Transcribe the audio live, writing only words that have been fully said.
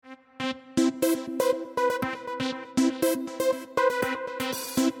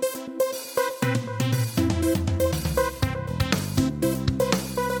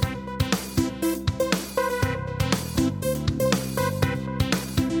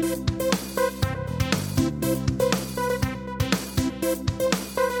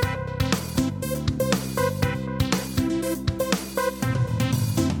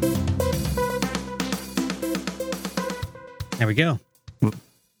There we go.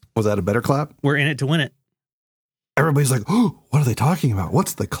 Was that a better clap? We're in it to win it. Everybody's like, oh, what are they talking about?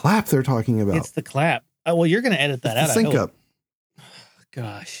 What's the clap they're talking about? It's the clap. Oh, well, you're going to edit that out. Sync up.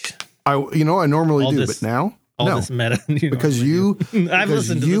 Gosh. I normally do, but now, no. This meta. Because you I've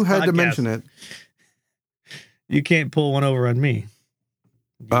listened to you this had to podcast. mention it. You can't pull one over on me.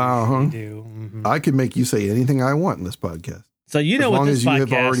 Uh-huh. You do. Mm-hmm. I can make you say anything I want in this podcast. So you know what this as long as you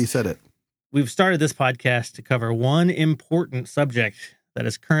podcast, have already said it. We've started this podcast to cover one important subject that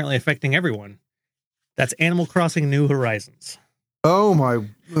is currently affecting everyone. That's Animal Crossing New Horizons. Oh my,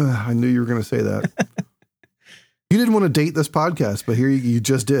 I knew you were going to say that. You didn't want to date this podcast, but here you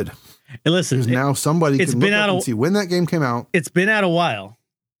just did. Hey, listen, because now somebody can look up and see when that game came out. It's been out a while,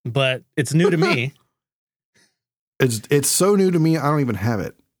 but it's new to me. It's so new to me, I don't even have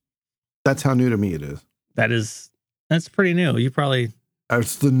it. That's how new to me it is. That's pretty new. You probably...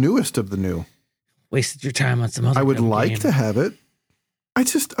 It's the newest of the new. Wasted your time on some other I would like game. to have it. I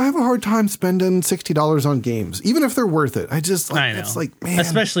have a hard time spending $60 on games, even if they're worth it. I know. It's like, man.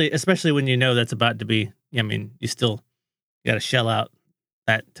 Especially when you know that's about to be, I mean, you got to shell out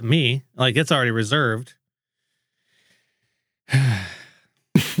that to me. Like, it's already reserved.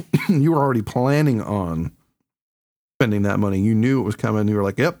 You were already planning on spending that money. You knew it was coming. You were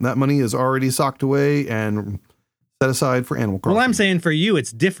like, yep, that money is already socked away and set aside for Animal Crossing. Well, I'm saying for you,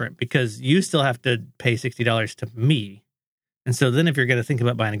 it's different because you still have to pay $60 to me. And so then if you're going to think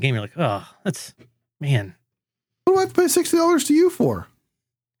about buying a game, you're like, oh, that's, man. What do I have to pay $60 to you for?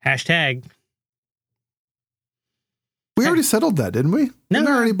 Hashtag. We already settled that, didn't we? Didn't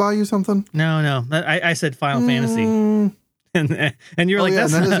I already buy you something? No. I said Final Fantasy. And you're like,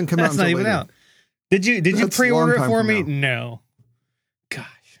 that doesn't come that's out not even later. out. Did you pre-order it for me? Now. No.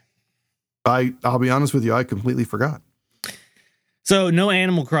 Gosh. I'll be honest with you, I completely forgot. So no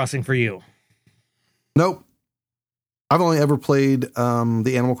Animal Crossing for you. Nope. I've only ever played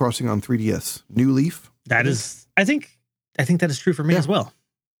the Animal Crossing on 3DS. New Leaf. That is, I think that is true for me as well.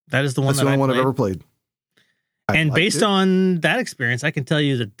 That is the one That's the only one I've ever played. And based on that experience, I can tell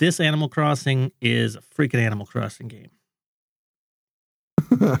you that this Animal Crossing is a freaking Animal Crossing game.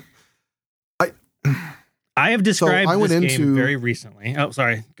 I have described this game very recently. Oh,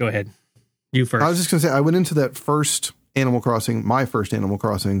 sorry. Go ahead. You first. I was just going to say, I went into that first Animal Crossing, my first Animal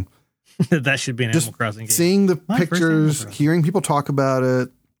Crossing. That should be an Animal Crossing game. Seeing the pictures, hearing people talk about it,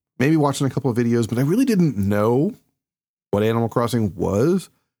 maybe watching a couple of videos, but I really didn't know what Animal Crossing was.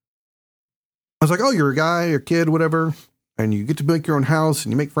 I was like, oh, you're a guy, you're a kid, whatever, and you get to make your own house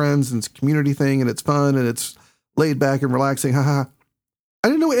and you make friends and it's a community thing and it's fun and it's laid back and relaxing. Haha. I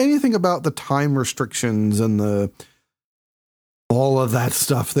didn't know anything about the time restrictions and all of that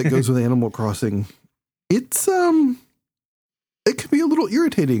stuff that goes with Animal Crossing. It's it can be a little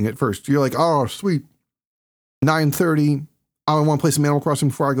irritating at first. You're like, oh, sweet, 9:30. I want to play some Animal Crossing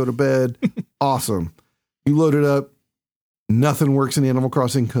before I go to bed. Awesome. You load it up. Nothing works in Animal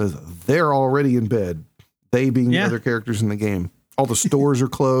Crossing because they're already in bed. They being the other characters in the game. All the stores are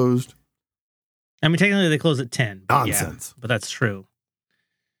closed. I mean, technically they close at 10. Nonsense. But that's true.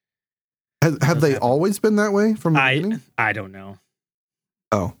 Have they always been that way from the beginning? I don't know.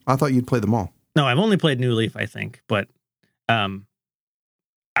 Oh, I thought you'd play them all. No, I've only played New Leaf, I think. But I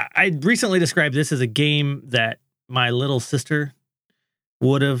recently described this as a game that my little sister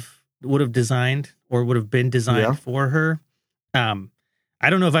would have designed or would have been designed for her. I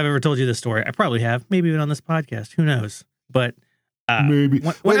don't know if I've ever told you this story. I probably have, maybe even on this podcast. Who knows? But maybe.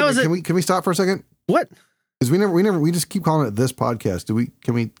 When I was can we stop for a second? What? Because we just keep calling it this podcast.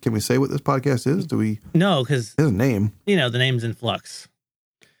 Can we say what this podcast is? Do we? No, because there's a name. The name's In Flux.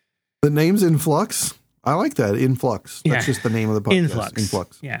 The name's In Flux. I like that. In Flux. That's just the name of the podcast. In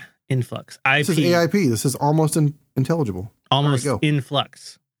Flux. Yeah. In Flux. IP. This is AIP. This is almost intelligible. Almost In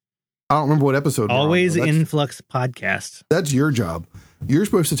Flux. I don't remember what episode. Always In Flux podcast. That's your job. You're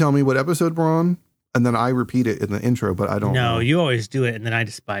supposed to tell me what episode we're on, and then I repeat it in the intro, but I don't know. No, you always do it, and then I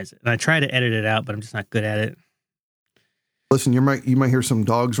despise it. And I try to edit it out, but I'm just not good at it. Listen, you might hear some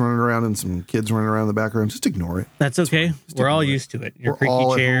dogs running around and some kids running around in the background. Just ignore it. That's okay. We're all used to it. Your creaky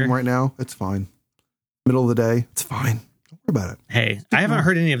all chair. At home right now. It's fine. Middle of the day. It's fine. Don't worry about it. Hey, I haven't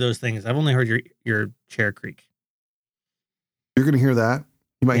heard any of those things. I've only heard your chair creak. You're going to hear that.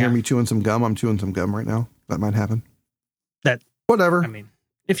 You might hear me chewing some gum. I'm chewing some gum right now. That might happen. Whatever. I mean,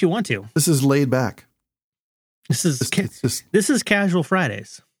 if you want to. This is laid back. This is casual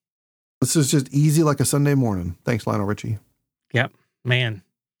Fridays. This is just easy like a Sunday morning. Thanks, Lionel Richie. Yep, man.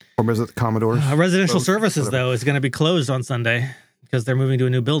 Or is it the Commodores? Residential services, though, is going to be closed on Sunday because they're moving to a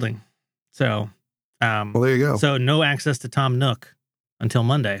new building. So, well, there you go. So no access to Tom Nook until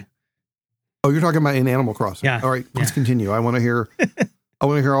Monday. Oh, you're talking about in Animal Crossing. Yeah. All right, let's continue. I want to hear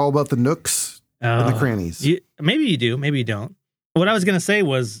all about the nooks and the crannies. Maybe you do, maybe you don't. What I was going to say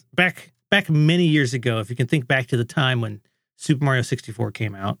was back many years ago, if you can think back to the time when Super Mario 64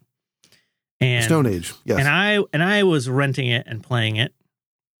 came out. And Stone Age, yes. And I was renting it and playing it.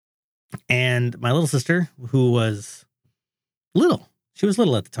 And my little sister, who was little, she was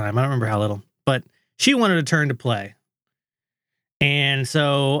little at the time. I don't remember how little, but she wanted a turn to play. And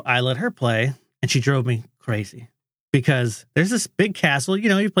so I let her play, and she drove me crazy because there's this big castle. You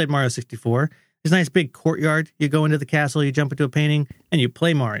know, you played Mario 64. There's a nice big courtyard. You go into the castle, you jump into a painting, and you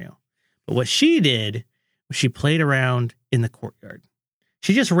play Mario. But what she did was she played around in the courtyard.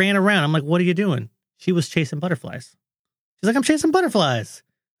 She just ran around. I'm like, what are you doing? She was chasing butterflies. She's like, I'm chasing butterflies.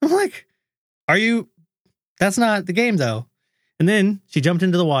 I'm like, are you? That's not the game, though. And then she jumped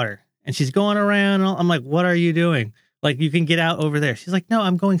into the water, and she's going around. I'm like, what are you doing? Like, you can get out over there. She's like, no,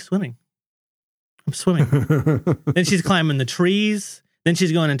 I'm going swimming. I'm swimming. Then she's climbing the trees. Then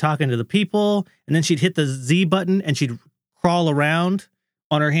she's going and talking to the people. And then she'd hit the Z button, and she'd crawl around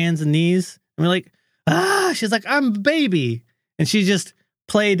on her hands and knees. And we're like, she's like, I'm a baby. And she just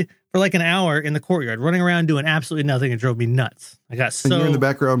played for like an hour in the courtyard, running around doing absolutely nothing. It drove me nuts. I got so... And you're in the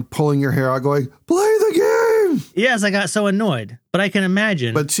background pulling your hair out going, play the game! Yes, I got so annoyed. But I can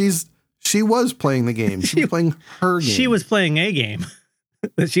imagine... But she was playing the game. She was playing her game. She was playing a game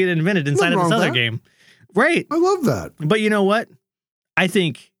that she had invented inside of this other game. Right. I love that. But you know what? I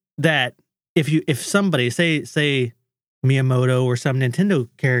think that if somebody, say Miyamoto or some Nintendo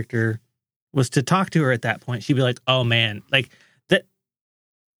character was to talk to her at that point, she'd be like, oh man, like that.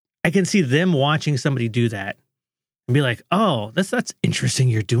 I can see them watching somebody do that and be like, oh, that's interesting.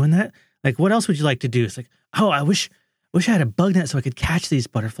 You're doing that. Like, what else would you like to do? It's like, oh, I wish I had a bug net so I could catch these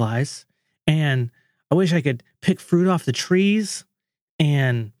butterflies. And I wish I could pick fruit off the trees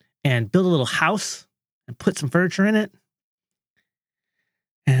and build a little house and put some furniture in it.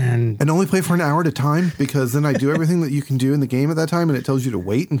 And only play for an hour at a time, because then I do everything that you can do in the game at that time, and it tells you to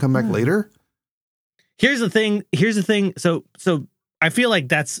wait and come back later. Here's the thing. So I feel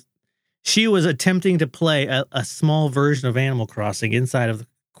like she was attempting to play a small version of Animal Crossing inside of the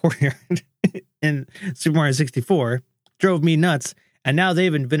courtyard in Super Mario 64. Drove me nuts. And now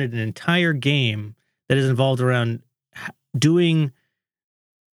they've invented an entire game that is involved around doing...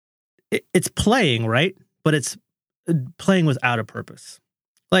 It's playing, right? But it's playing without a purpose.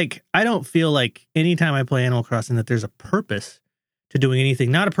 Like, I don't feel like anytime I play Animal Crossing that there's a purpose to doing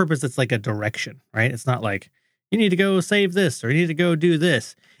anything. Not a purpose that's like a direction, right? It's not like, you need to go save this or you need to go do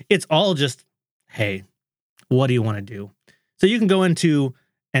this. It's all just, hey, what do you want to do? So you can go into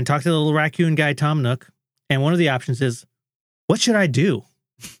and talk to the little raccoon guy, Tom Nook. And one of the options is, what should I do?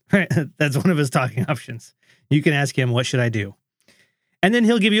 Right? That's one of his talking options. You can ask him, what should I do? And then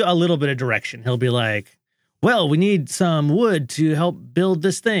he'll give you a little bit of direction. He'll be like, well, we need some wood to help build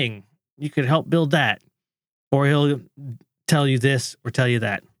this thing. You could help build that. Or he'll tell you this or tell you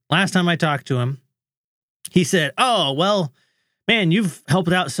that. Last time I talked to him, he said, oh, well, man, you've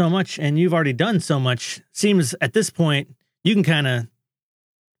helped out so much and you've already done so much. Seems at this point, you can kind of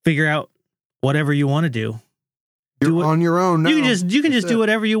figure out whatever you want to do. You're on your own now. You can just do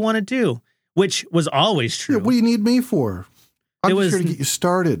whatever you want to do, which was always true. Yeah, what do you need me for? I'm just here to get you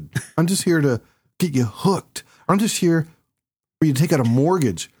started. I'm just here to get you hooked. I'm just here for you to take out a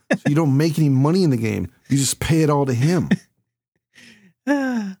mortgage so you don't make any money in the game. You just pay it all to him.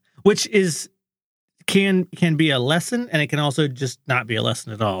 Which can be a lesson, and it can also just not be a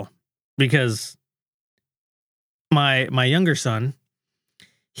lesson at all. Because my younger son,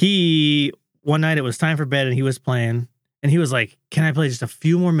 one night it was time for bed and he was playing and he was like, can I play just a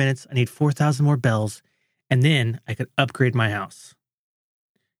few more minutes? I need 4,000 more bells. And then I could upgrade my house,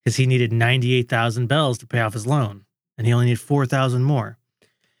 because he needed 98,000 bells to pay off his loan, and he only needed 4,000 more.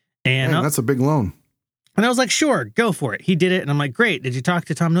 And man, that's a big loan. And I was like, sure, go for it. He did it, and I'm like, great. Did you talk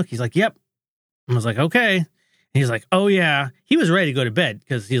to Tom Nook? He's like, yep. I was like, okay. And he's like, oh yeah. He was ready to go to bed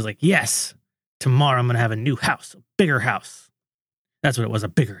because he was like, yes, tomorrow I'm gonna have a new house, a bigger house. That's what it was, a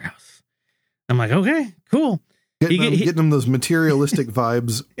bigger house. I'm like, okay, cool. Getting him those materialistic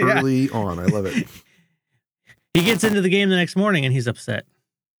vibes early on. I love it. He gets into the game the next morning and he's upset.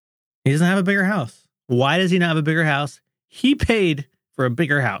 He doesn't have a bigger house. Why does he not have a bigger house? He paid for a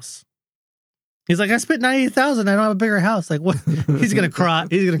bigger house. He's like, I spent $98,000. I don't have a bigger house. Like, what? He's going to cry.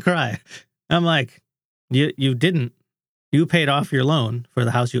 He's going to cry. I'm like, you didn't. You paid off your loan for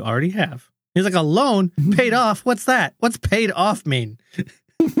the house you already have. He's like, a loan paid off? What's that? What's paid off mean?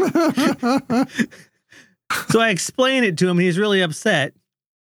 So I explained it to him. He's really upset.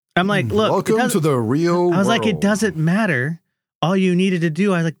 I'm like, look. Welcome to the real world. I was like, it doesn't matter all you needed to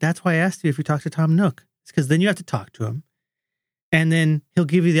do, I was like, that's why I asked you if you talk to Tom Nook. It's because then you have to talk to him. And then he'll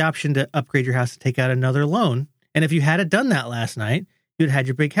give you the option to upgrade your house and take out another loan. And if you had done that last night, you'd had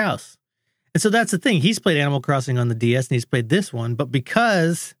your big house. And so that's the thing. He's played Animal Crossing on the DS and he's played this one. But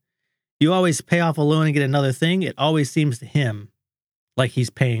because you always pay off a loan and get another thing, it always seems to him like he's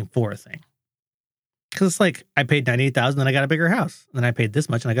paying for a thing. Because it's like, I paid $98,000, then I got a bigger house. And then I paid this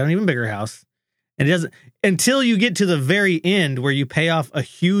much and I got an even bigger house. And it doesn't, until you get to the very end where you pay off a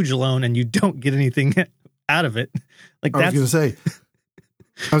huge loan and you don't get anything out of it. Like I was going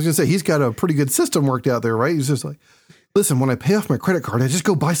to say, he's got a pretty good system worked out there, right? He's just like, listen, when I pay off my credit card, I just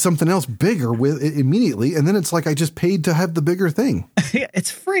go buy something else bigger with it immediately. And then it's like, I just paid to have the bigger thing. Yeah,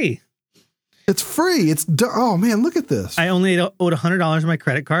 it's free. It's free. Oh man, look at this. I only owed $100 on my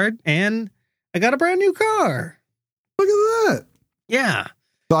credit card and I got a brand new car. Look at that. Yeah.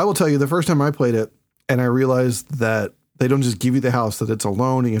 So I will tell you, the first time I played it and I realized that they don't just give you the house, that it's a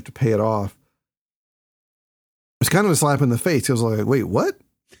loan and you have to pay it off. It was kind of a slap in the face. I was like, wait, what?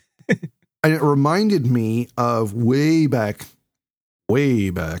 And it reminded me of way back,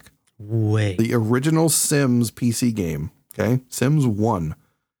 the original Sims PC game. Okay. Sims 1.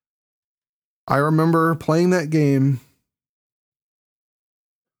 I remember playing that game.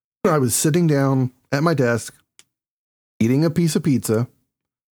 I was sitting down at my desk, eating a piece of pizza,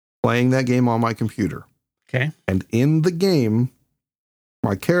 playing that game on my computer. Okay. And in the game,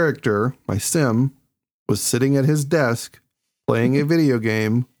 my character, my Sim, was sitting at his desk playing a video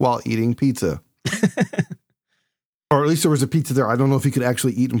game while eating pizza. Or at least there was a pizza there. I don't know if he could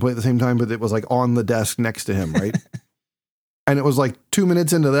actually eat and play at the same time, but it was like on the desk next to him, right? And it was like 2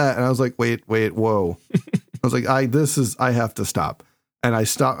 minutes into that, and I was like, wait, whoa. I was like, I have to stop. And I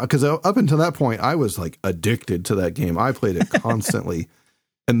stopped, because up until that point, I was like addicted to that game. I played it constantly.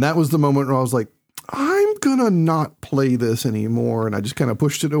 And that was the moment where I was like, I'm going to not play this anymore. And I just kind of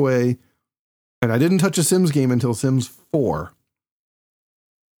pushed it away. And I didn't touch a Sims game until Sims 4.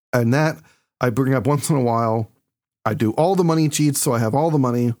 And that I bring up once in a while. I do all the money cheats, so I have all the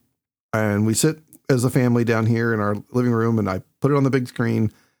money. And we sit as a family down here in our living room, and I put it on the big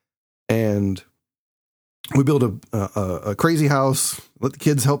screen. And we build a crazy house, let the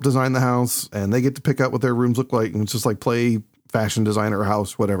kids help design the house, and they get to pick out what their rooms look like. And it's just like play fashion designer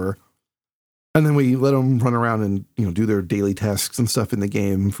house, whatever. And then we let them run around and, do their daily tasks and stuff in the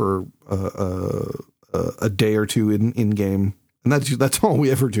game for a day or two in game. And that's all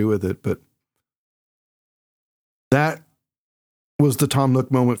we ever do with it. But that was the Tom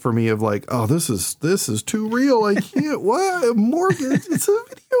Nook moment for me of like, oh, this is too real. I can't, what? A mortgage? It's a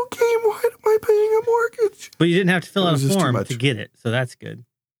video game. Why am I paying a mortgage? But you didn't have to fill out a form to get it. So that's good.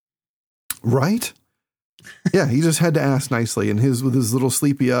 Right? Yeah, he just had to ask nicely. And with his little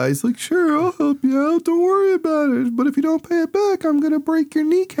sleepy eyes, like, sure, I'll help you out. Don't worry about it. But if you don't pay it back, I'm going to break your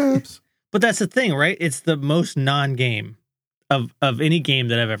kneecaps. But that's the thing, right? It's the most non-game of any game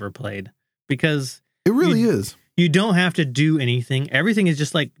that I've ever played, because it really is. You don't have to do anything. Everything is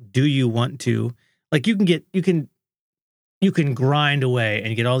just like, do you want to? Like you can grind away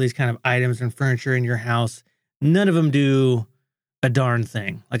and get all these kind of items and furniture in your house. None of them do a darn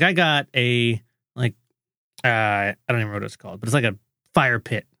thing. Like I got I don't even know what it's called, but it's like a fire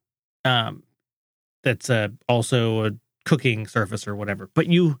pit. That's also a cooking surface or whatever. But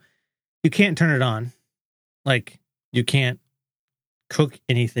you can't turn it on. Like you can't cook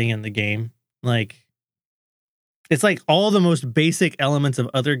anything in the game. Like it's like all the most basic elements of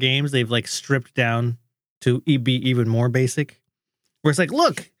other games they've like stripped down to be even more basic. Where it's like,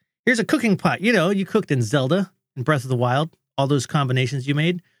 look, here's a cooking pot. You cooked in Zelda and Breath of the Wild, all those combinations you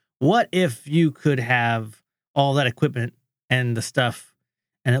made. What if you could have all that equipment and the stuff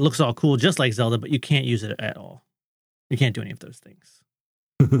and it looks all cool just like Zelda, but you can't use it at all. You can't do any of those things.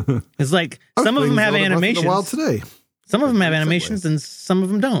 It's like some of them have animations. Wild today. Some of them have animations and some of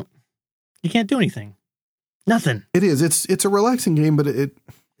them don't. You can't do anything. Nothing. It is. It's a relaxing game, but it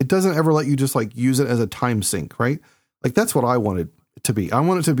doesn't ever let you just like use it as a time sink, right? Like that's what I wanted it to be. I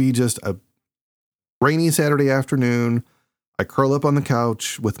want it to be just a rainy Saturday afternoon. I curl up on the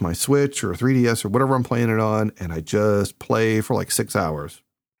couch with my Switch or 3DS or whatever I'm playing it on, and I just play for like 6 hours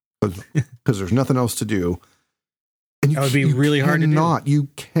because there's nothing else to do. And that would be really hard to do. You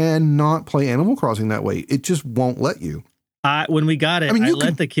cannot play Animal Crossing that way. It just won't let you. When we got it, I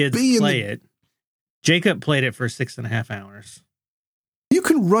let the kids play it. Jacob played it for 6.5 hours. You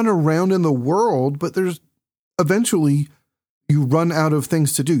can run around in the world, but there's eventually you run out of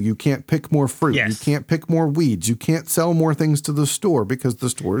things to do. You can't pick more fruit. Yes. You can't pick more weeds. You can't sell more things to the store because the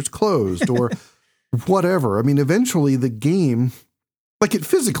store is closed or whatever. I mean, eventually the game, like it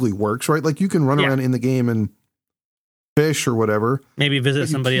physically works, right? Like you can run around in the game and fish or whatever. Maybe visit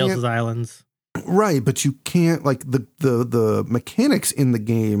somebody else's islands. Right, but you can't, like, the mechanics in the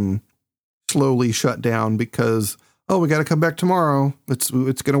game slowly shut down because, we got to come back tomorrow. It's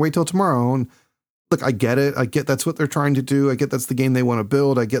going to wait till tomorrow. And look, I get it. I get that's what they're trying to do. I get that's the game they want to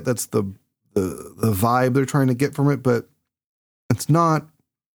build. I get that's the vibe they're trying to get from it, but it's not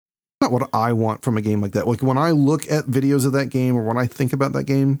what I want from a game like that. Like, when I look at videos of that game or when I think about that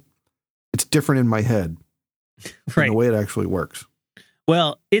game, it's different in my head. Right. The way it actually works.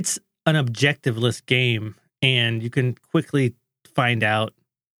 Well, it's an objectiveless game, and you can quickly find out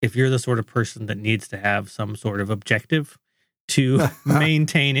if you're the sort of person that needs to have some sort of objective to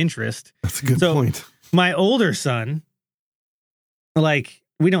maintain interest. That's a good point. My older son, like,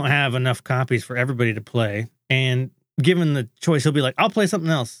 we don't have enough copies for everybody to play, and given the choice, he'll be like, I'll play something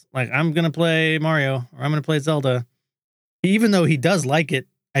else. Like, I'm going to play Mario, or I'm going to play Zelda. Even though he does like it,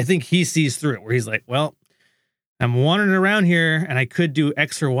 I think he sees through it, where he's like, well, I'm wandering around here and I could do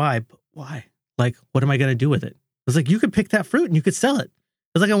X or Y, but why? Like, what am I going to do with it? I was like, you could pick that fruit and you could sell it.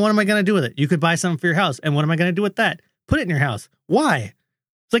 I was like, and what am I going to do with it? You could buy something for your house. And what am I going to do with that? Put it in your house. Why?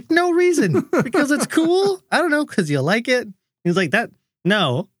 It's like, no reason. Because it's cool? I don't know. Because you like it? He's like, that.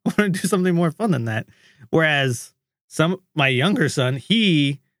 No, I want to do something more fun than that. Whereas my younger son,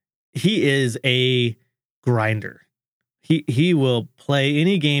 he is a grinder. He will play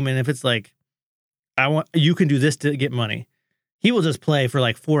any game. And if it's like, you can do this to get money, he will just play for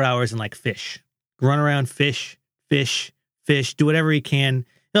like 4 hours and like fish, run around, fish, do whatever he can.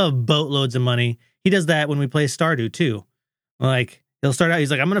 He'll have boatloads of money. He does that when we play Stardew too. Like, he'll start out,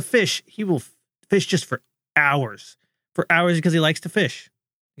 he's like, I'm going to fish. He will fish just for hours because he likes to fish,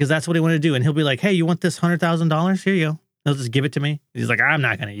 because that's what he wanted to do. And he'll be like, hey, you want this $100,000? Here you go. He'll just give it to me. He's like, I'm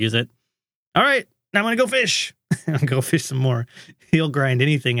not going to use it. All right, now I'm going to go fish. I'll go fish some more. He'll grind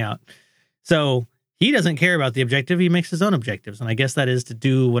anything out. So he doesn't care about the objective. He makes his own objectives. And I guess that is to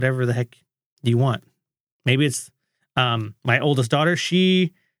do whatever the heck you want. Maybe it's my oldest daughter.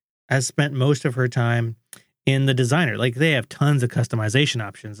 She has spent most of her time in the designer. Like, they have tons of customization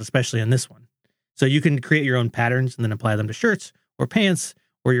options, especially in this one. So you can create your own patterns and then apply them to shirts or pants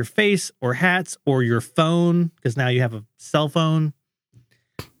or your face or hats or your phone, because now you have a cell phone.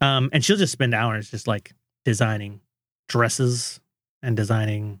 And she'll just spend hours just like designing dresses and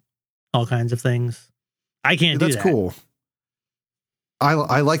designing all kinds of things. I can't do that. That's cool.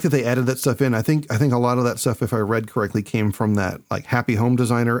 I like that they added that stuff in. I think a lot of that stuff, if I read correctly, came from that like Happy Home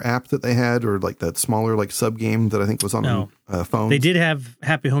Designer app that they had, or like that smaller like sub game that I think was on phones. They did have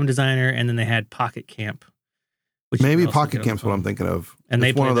Happy Home Designer, and then they had Pocket Camp. Which maybe Pocket Camp's what I'm thinking of. And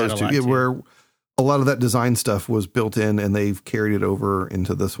they one of those two, where a lot of that design stuff was built in, and they've carried it over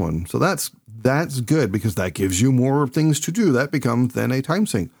into this one. So that's good, because that gives you more things to do. That becomes then a time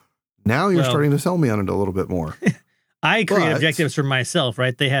sink. Now you're starting to sell me on it a little bit more. I create objectives for myself,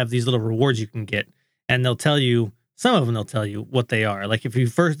 right? They have these little rewards you can get, and they'll tell you, some of them they'll tell you what they are. Like, if you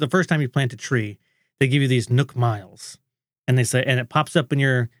the first time you plant a tree, they give you these Nook miles, and they say, and it pops up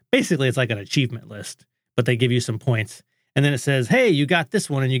in basically it's like an achievement list, but they give you some points. And then it says, hey, you got this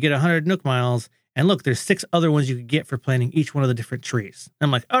one and you get 100 Nook miles. And look, there's 6 other ones you could get for planting each one of the different trees. And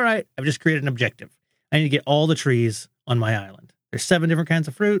I'm like, all right, I've just created an objective. I need to get all the trees on my island. There's 7 different kinds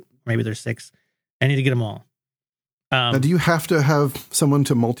of fruit. Maybe there's 6. I need to get them all. Now, do you have to have someone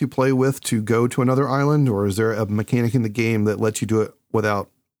to multiplay with to go to another island, or is there a mechanic in the game that lets you do it without?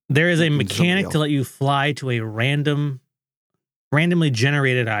 There is a mechanic to let you fly to a randomly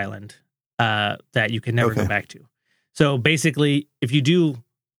generated island that you can never go back to. So basically, if you do,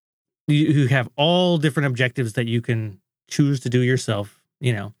 you have all different objectives that you can choose to do yourself,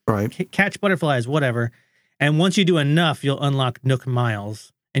 right? Catch butterflies, whatever. And once you do enough, you'll unlock Nook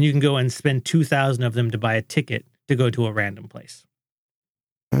miles, and you can go and spend 2,000 of them to buy a ticket to go to a random place.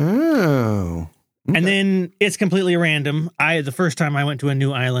 Oh. Okay. And then it's completely random. The first time I went to a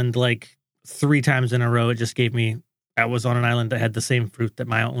new island, like 3 times in a row, it just gave me, I was on an island that had the same fruit that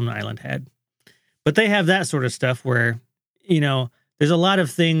my own island had. But they have that sort of stuff where, there's a lot of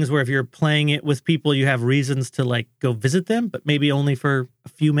things where if you're playing it with people, you have reasons to like go visit them, but maybe only for a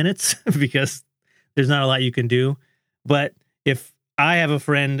few minutes because there's not a lot you can do. But if I have a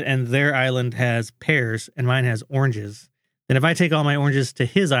friend and their island has pears and mine has oranges, then if I take all my oranges to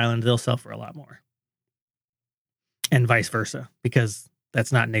his island, they'll sell for a lot more. And vice versa, because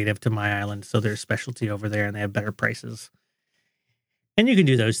that's not native to my island. So there's specialty over there and they have better prices. And you can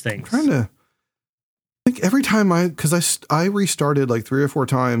do those things. I'm trying to think every time because I restarted like 3 or 4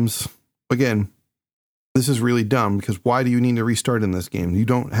 times. Again, this is really dumb, because why do you need to restart in this game? You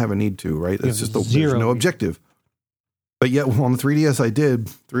don't have a need to, right? It's just there's no objective. But yet on the 3DS, I did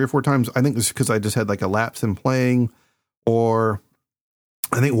 3 or 4 times. I think it's because I just had like a lapse in playing, Or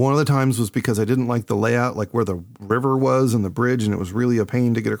I think one of the times was because I didn't like the layout, like where the river was and the bridge, and it was really a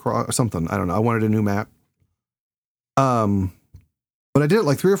pain to get across or something. I don't know. I wanted a new map. But I did it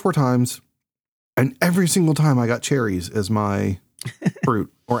like 3 or 4 times, and every single time I got cherries as my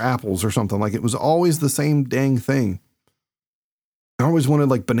fruit or apples or something. Like it was always the same dang thing. I always wanted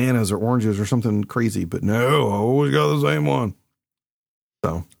like bananas or oranges or something crazy, but no, I always got the same one.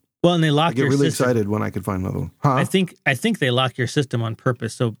 So, well, and they lock I get your really system. excited when I could find another one. Huh? I think they lock your system on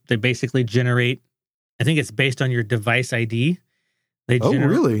purpose. So they basically generate. I think it's based on your device ID.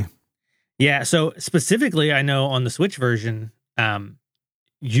 Really? Yeah. So specifically, I know on the Switch version,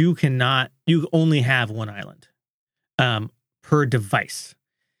 you only have one island, per device.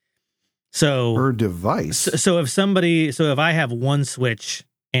 So per device. So if I have one Switch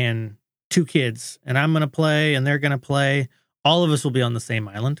and 2 kids and I'm going to play and they're going to play, all of us will be on the same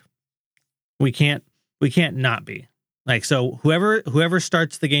island. We can't not be. Like, so whoever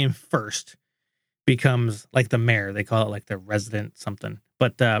starts the game first becomes like the mayor. They call it like the resident something,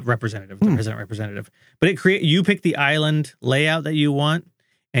 but representative, the resident representative. But you pick the island layout that you want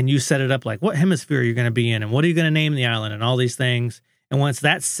and you set it up like what hemisphere you're going to be in and what are you going to name the island and all these things. And once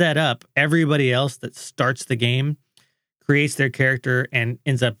that's set up, everybody else that starts the game creates their character and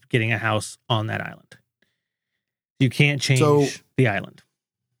ends up getting a house on that island. You can't change the island.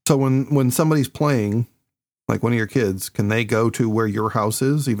 So when somebody's playing, like one of your kids, can they go to where your house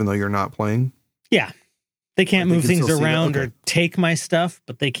is even though you're not playing? Yeah. They can't move things around or take my stuff,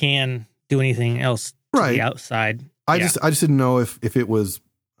 but they can do anything else to the outside. I just didn't know if it was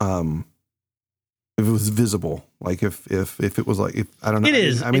visible, like if it was like, I don't know. It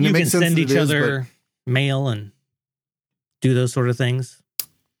is. I mean, you can send each other mail and do those sort of things.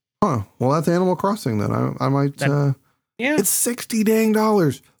 Huh. Well, that's Animal Crossing then. I might. Yeah. It's $60 dang.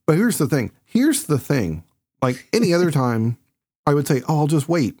 But here's the thing. Like any other time, I would say, I'll just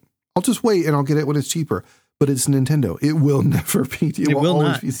wait and I'll get it when it's cheaper. But it's Nintendo. It will never be. It will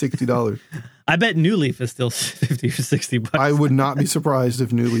always be $60. I bet New Leaf is still $50 or $60. I would not be surprised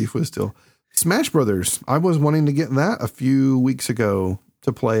if New Leaf was still. Smash Brothers. I was wanting to get that a few weeks ago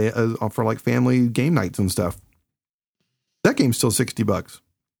to play for like family game nights and stuff. That game's still $60.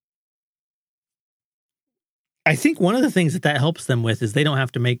 I think one of the things that helps them with is they don't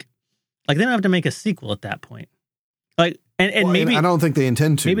have to make a sequel at that point. Like, and maybe I don't think they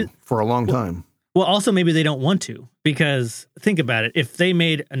intend to for a long time. Well, also maybe they don't want to, because think about it. If they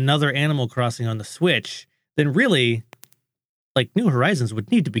made another Animal Crossing on the Switch, then really, like, New Horizons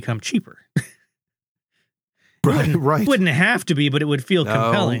would need to become cheaper. Right. Wouldn't have to be, but it would feel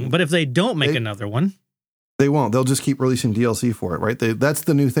compelling. But if they don't make another one, they won't. They'll just keep releasing DLC for it, right? That's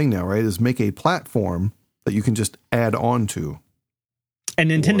the new thing now, right? Is make a platform that you can just add on to. And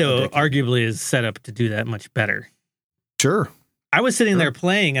Nintendo arguably is set up to do that much better. Sure. I was sitting there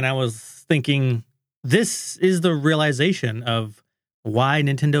playing and I was thinking, this is the realization of why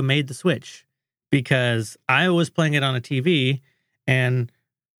Nintendo made the Switch. Because I was playing it on a TV and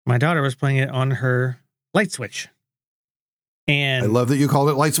my daughter was playing it on her light switch. And I love that you called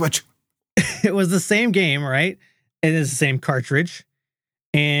it light switch. It was the same game, right? It is the same cartridge.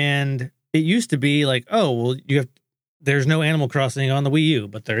 And it used to be like, oh, well, there's no Animal Crossing on the Wii U,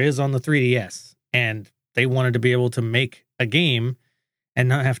 but there is on the 3DS. And they wanted to be able to make a game and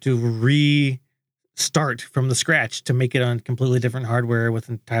not have to restart from the scratch to make it on completely different hardware with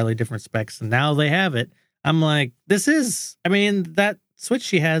entirely different specs. And now they have it. I'm like, that Switch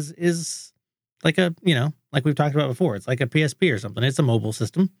she has is like like we've talked about before. It's like a PSP or something. It's a mobile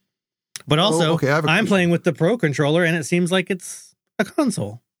system. But also, I'm playing with the Pro controller and it seems like it's a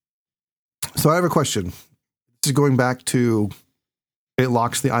console. So I have a question. This is going back to it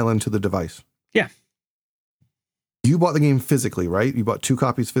locks the island to the device. Yeah. You bought the game physically, right? You bought 2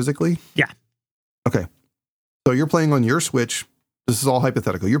 copies physically? Yeah. Okay. So you're playing on your Switch. This is all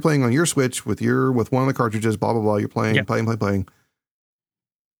hypothetical. You're playing on your Switch with one of the cartridges, blah, blah, blah. You're playing, playing.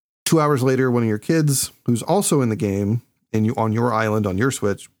 2 hours later, one of your kids, who's also in the game, and you on your island on your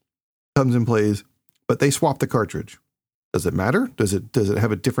Switch, comes and plays, but they swap the cartridge. Does it matter? Does it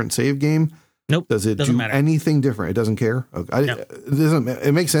have a different save game? Nope. Does it do matter. anything different? It doesn't care. Okay. No.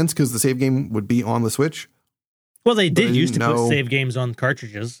 It makes sense because the save game would be on the Switch. Well, they did used to put save games on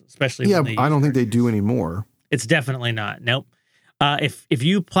cartridges, especially. Yeah, I don't think they do anymore. It's definitely not. Nope. If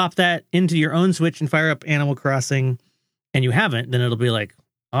you plop that into your own Switch and fire up Animal Crossing, and you haven't, then it'll be like,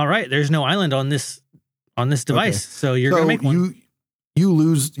 all right, there's no island on this device, so you're gonna make one. You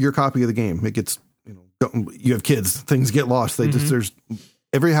lose your copy of the game. It gets you have kids. Things get lost. They just there's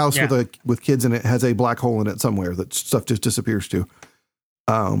every house with kids in it has a black hole in it somewhere that stuff just disappears to.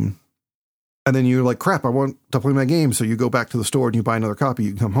 And then you're like, crap, I want to play my game. So you go back to the store and you buy another copy.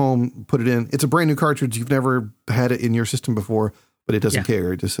 You come home, put it in. It's a brand new cartridge. You've never had it in your system before, but it doesn't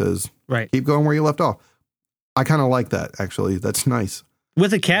care. It just says, keep going where you left off. I kind of like that, actually. That's nice.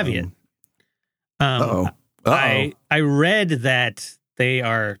 With a caveat. I read that they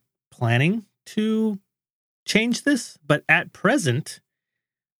are planning to change this, but at present,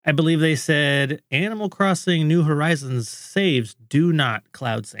 I believe they said Animal Crossing New Horizons saves do not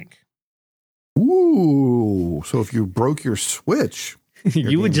cloud sync. Ooh, so if you broke your Switch,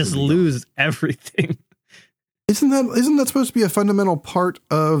 you would just lose everything. Isn't that supposed to be a fundamental part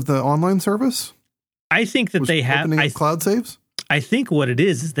of the online service? I think that they have cloud saves. I think what it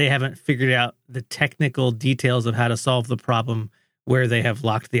is they haven't figured out the technical details of how to solve the problem where they have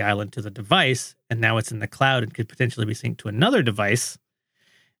locked the island to the device and now it's in the cloud and could potentially be synced to another device.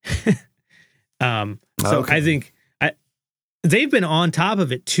 I think they've been on top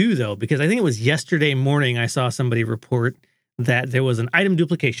of it too, though, because I think it was yesterday morning I saw somebody report that there was an item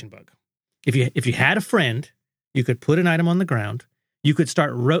duplication bug. If you had a friend, you could put an item on the ground, you could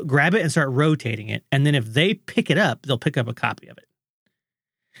start grab it and start rotating it, and then if they pick it up, they'll pick up a copy of it.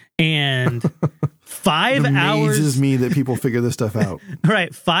 And 5 hours... It amazes me that people figure this stuff out.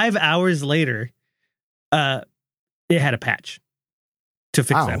 Right, 5 hours later, it had a patch to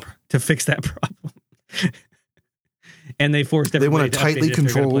fix that problem. And they forced everybody want to tightly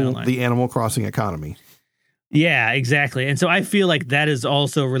control the Animal Crossing economy. Yeah, exactly. And so I feel like that is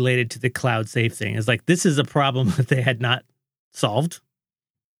also related to the cloud save thing. It's like, this is a problem that they had not solved.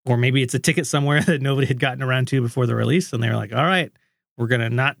 Or maybe it's a ticket somewhere that nobody had gotten around to before the release. And they were like, all right, we're going to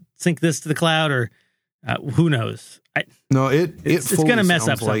not sync this to the cloud, or who knows? It's going to mess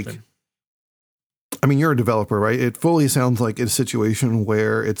up something. I mean, you're a developer, right? It fully sounds like it's a situation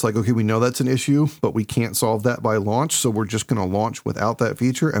where it's like, okay, we know that's an issue, but we can't solve that by launch. So we're just going to launch without that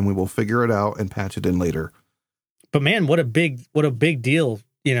feature and we will figure it out and patch it in later. But man, what a big deal,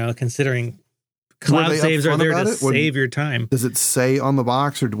 considering cloud saves are there to save your time. Does it say on the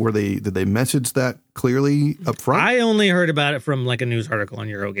box, or did they message that clearly up front? I only heard about it from like a news article on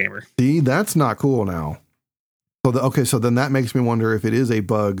Eurogamer. See, that's not cool now. So then that makes me wonder if it is a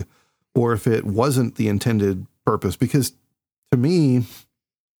bug or if it wasn't the intended purpose, because to me,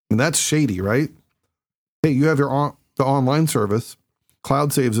 that's shady, right? Hey, you have the online service,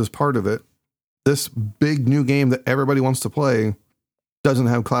 cloud saves is part of it. This big new game that everybody wants to play doesn't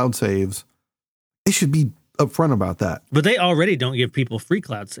have cloud saves. They should be upfront about that. But they already don't give people free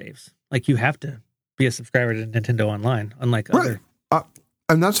cloud saves. Like, you have to be a subscriber to Nintendo Online, unlike other.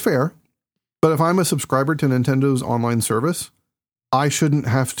 And that's fair. But if I'm a subscriber to Nintendo's online service, I shouldn't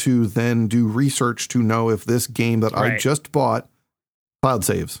have to then do research to know if this game that I just bought cloud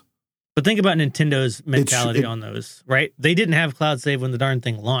saves. But think about Nintendo's mentality on those, right? They didn't have cloud save when the darn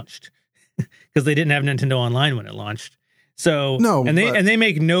thing launched because they didn't have Nintendo Online when it launched. So they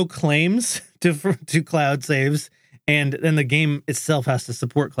make no claims to cloud saves, and then the game itself has to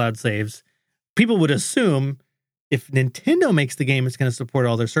support cloud saves. People would assume if Nintendo makes the game, it's going to support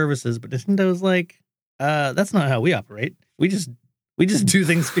all their services, but Nintendo's like, that's not how we operate. We just do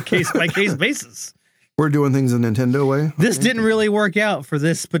things case by case basis. We're doing things the Nintendo way. This didn't really work out for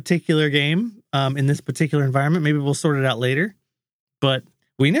this particular game in this particular environment. Maybe we'll sort it out later. But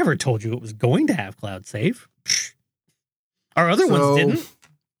we never told you it was going to have cloud save. Our other ones didn't.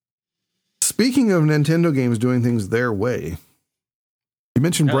 Speaking of Nintendo games doing things their way, you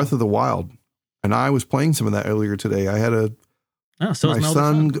mentioned Breath of the Wild, and I was playing some of that earlier today. I had my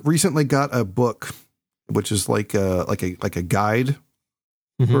son recently got a book, which is like a guide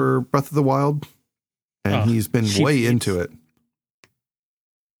for Breath of the Wild. And he's been way into it.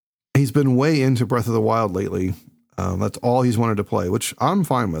 He's been way into Breath of the Wild lately. That's all he's wanted to play, which I'm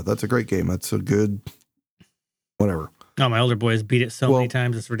fine with. That's a great game. That's a good whatever. Oh, my older boy has beat it so many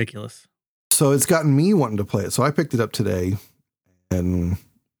times. It's ridiculous. So it's gotten me wanting to play it. So I picked it up today and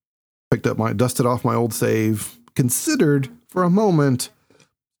dusted off my old save, considered for a moment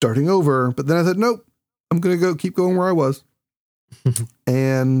starting over. But then I said, nope, I'm going to keep going where I was.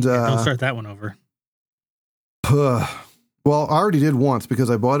 And don't start that one over. Well, I already did once because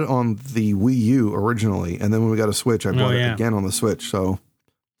I bought it on the Wii U originally, and then when we got a Switch, I bought it again on the Switch. So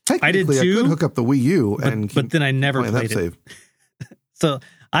technically, I could hook up the Wii U, but then I never played it. So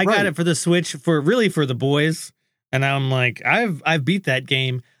I got it for the Switch for the boys, and I'm like, I've beat that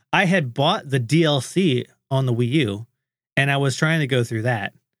game. I had bought the DLC on the Wii U, and I was trying to go through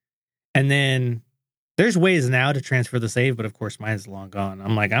that, and then there's ways now to transfer the save, but of course mine's long gone.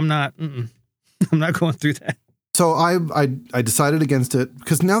 I'm like, I'm not going through that. So I decided against it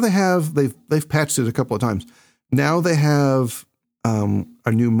because now they've patched it a couple of times. Now they have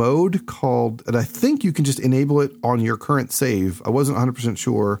a new mode called, and I think you can just enable it on your current save. I wasn't 100%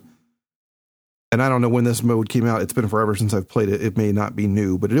 sure. And I don't know when this mode came out. It's been forever since I've played it. It may not be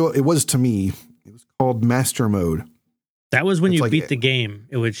new, but it was to me. It was called Master Mode. That was when you beat the game.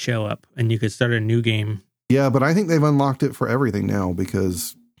 It would show up and you could start a new game. Yeah, but I think they've unlocked it for everything now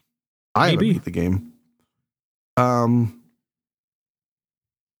because I haven't beat the game.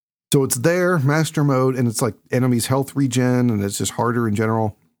 So it's there, Master Mode, and it's like enemies' health regen, and it's just harder in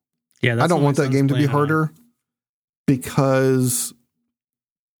general. Yeah, I don't want that game to be harder because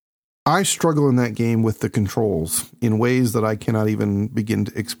I struggle in that game with the controls in ways that I cannot even begin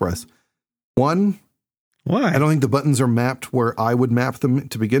to express. One, why? I don't think the buttons are mapped where I would map them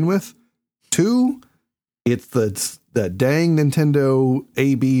to begin with. Two, it's the dang Nintendo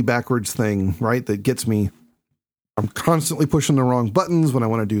A-B backwards thing, right? That gets me. I'm constantly pushing the wrong buttons when I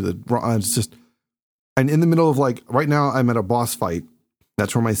want to do the wrong. It's just, and in the middle of like, right now I'm at a boss fight.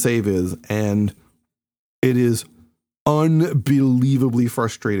 That's where my save is. And it is unbelievably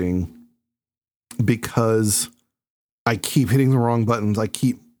frustrating because I keep hitting the wrong buttons. I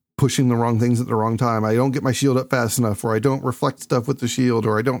keep pushing the wrong things at the wrong time. I don't get my shield up fast enough, or I don't reflect stuff with the shield,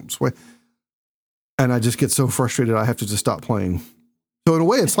 or I don't sway. And I just get so frustrated. I have to just stop playing. So in a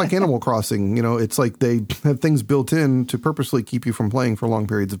way, it's like Animal Crossing. You know, it's like they have things built in to purposely keep you from playing for long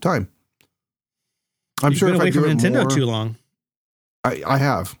periods of time. I'm sure if I do it Nintendo too long. I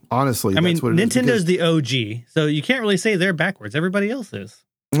have, honestly. I mean, Nintendo's the OG, so you can't really say they're backwards. Everybody else is.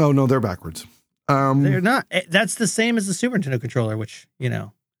 Oh, no, they're backwards. They're not. That's the same as the Super Nintendo controller, which, you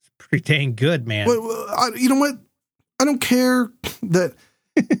know, is pretty dang good, man. Well, you know what? I don't care that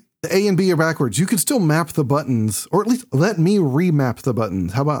the A and B are backwards. You can still map the buttons, or at least let me remap the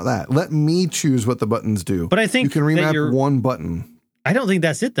buttons. How about that? Let me choose what the buttons do. But I think you can remap one button. I don't think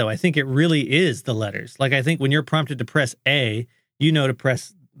that's it, though. I think it really is the letters. Like, I think when you're prompted to press A, you know to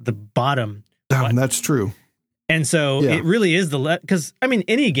press the bottom button. That's true. And so it really is because, I mean,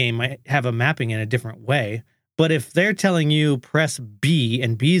 any game might have a mapping in a different way. But if they're telling you press B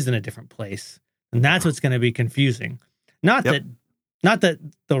and B's in a different place, then that's what's going to be confusing. Not that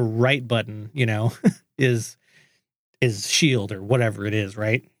the right button, you know, is shield or whatever it is,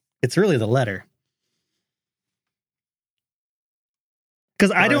 right? It's really the letter.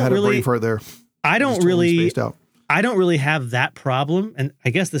 Because I don't really have that problem. And I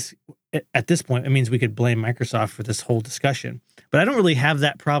guess at this point, it means we could blame Microsoft for this whole discussion. But I don't really have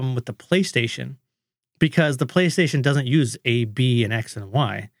that problem with the PlayStation because the PlayStation doesn't use A, B, and X and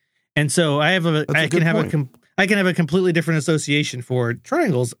Y. And so I can have a completely different association for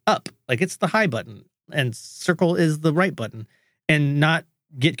triangles up, like it's the high button, and circle is the right button, and not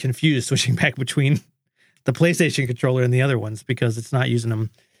get confused switching back between the PlayStation controller and the other ones because it's not using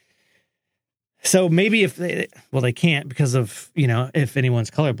them. So maybe they can't because of, you know, if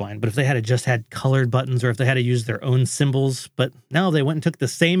anyone's colorblind, but if they had just had colored buttons or if they had to use their own symbols, but no, they went and took the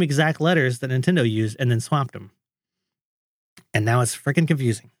same exact letters that Nintendo used and then swapped them. And now it's freaking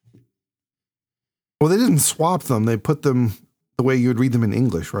confusing. Well, they didn't swap them. They put them the way you would read them in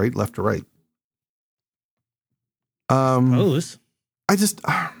English, right? Left to right. Suppose.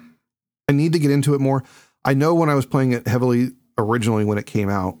 I need to get into it more. I know when I was playing it heavily originally when it came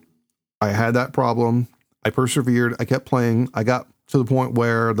out, I had that problem. I persevered. I kept playing. I got to the point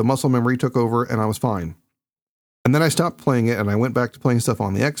where the muscle memory took over and I was fine. And then I stopped playing it and I went back to playing stuff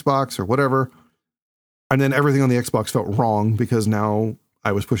on the Xbox or whatever. And then everything on the Xbox felt wrong because now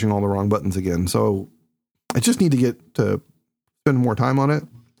I was pushing all the wrong buttons again. So I just need to get to spend more time on it.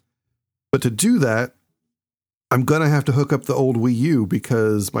 But to do that, I'm going to have to hook up the old Wii U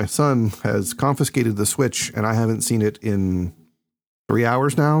because my son has confiscated the Switch and I haven't seen it in 3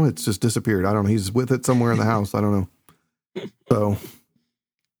 hours now. It's just disappeared. I don't know. He's with it somewhere in the house. I don't know. So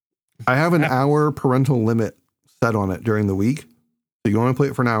I have an hour parental limit set on it during the week. So you only play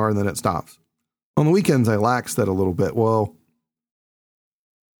it for an hour and then it stops. On the weekends, I lax that a little bit. Well,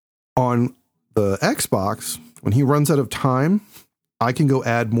 on the Xbox, when he runs out of time, I can go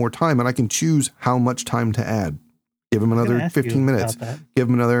add more time and I can choose how much time to add. Give him another 15 minutes. Give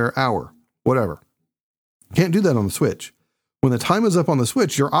him another hour, whatever. Can't do that on the Switch. When the time is up on the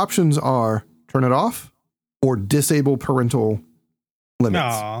Switch, your options are turn it off or disable parental limits.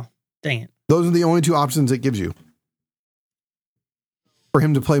 Aw, dang it. Those are the only two options it gives you. For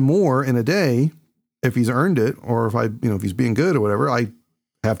him to play more in a day, if he's earned it, or if he's being good or whatever, I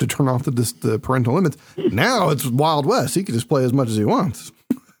have to turn off the parental limits. Now it's Wild West. He can just play as much as he wants.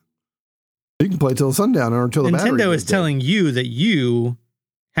 He can play till sundown or until the battery. Nintendo is telling you that you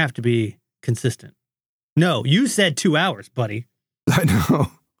have to be consistent. No, you said 2 hours, buddy. I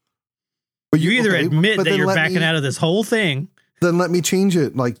know. But you either admit that you're backing out of this whole thing. Then let me change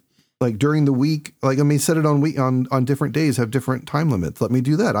it. Like during the week, like let me set it on different days, have different time limits. Let me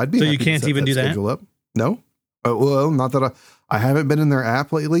do that. I'd be so happy you can't to set even do that. Schedule up. No. Well, not that I haven't been in their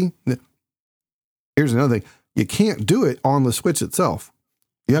app lately. Here's another thing: you can't do it on the Switch itself.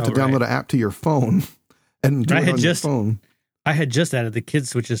 You have to download an app to your phone and do it on your phone. I had just added the kids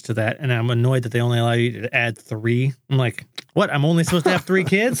switches to that, and I'm annoyed that they only allow you to add 3. I'm like, what? I'm only supposed to have 3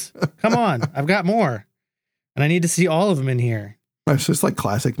 kids? Come on, I've got more, and I need to see all of them in here. It's just like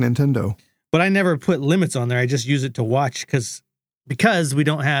classic Nintendo. But I never put limits on there. I just use it to watch because we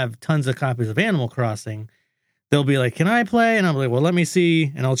don't have tons of copies of Animal Crossing. They'll be like, "Can I play?" And I'm like, "Well, let me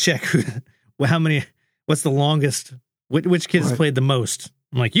see," and I'll check how many. What's the longest? Which kids played the most?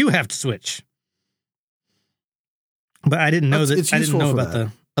 I'm like, you have to switch. But I didn't know that. I didn't know about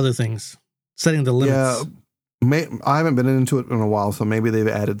the other things, setting the limits. Yeah, I haven't been into it in a while, so maybe they've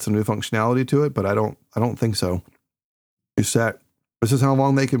added some new functionality to it, but I don't think so. You set this is how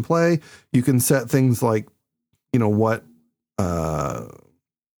long they can play. You can set things like, what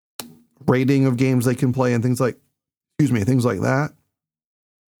rating of games they can play and things like that.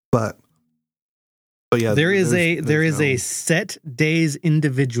 But yeah, there is a set days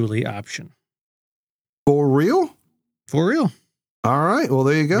individually option. For real? For real. All right. Well,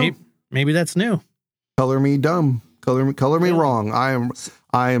 there you go. Maybe that's new. Color me dumb. Color me wrong.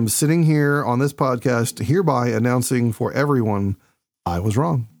 I am sitting here on this podcast hereby announcing for everyone I was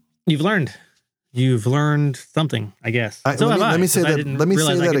wrong. You've learned something, I guess. Let me say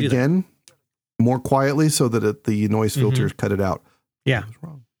that again, more quietly, so that the noise filters cut it out. Yeah, I was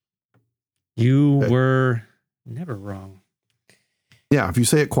wrong. You were never wrong. Yeah, if you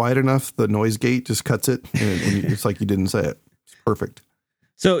say it quiet enough, the noise gate just cuts it, and it's like you didn't say it. It's perfect.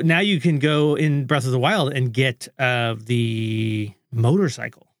 So now you can go in Breath of the Wild and get the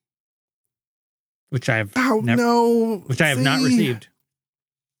motorcycle, which I have not received.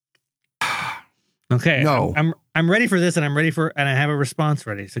 Okay, no, I'm ready for this, and I have a response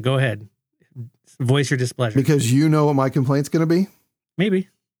ready. So go ahead, voice your displeasure. Because you know what my complaint's going to be. Maybe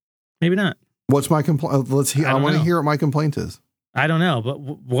not. What's my complaint? Let's hear. I want to hear what my complaint is. I don't know, but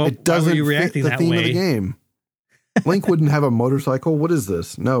why were you reacting fit the that theme way? Of the game. Link wouldn't have a motorcycle. What is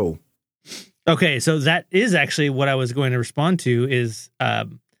this? No. Okay, so that is actually what I was going to respond to. Is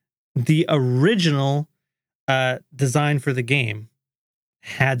the original design for the game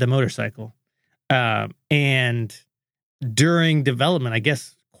had the motorcycle, and during development, I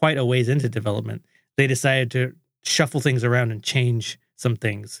guess quite a ways into development, they decided to shuffle things around and change some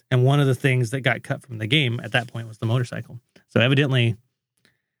things. And one of the things that got cut from the game at that point was the motorcycle. So evidently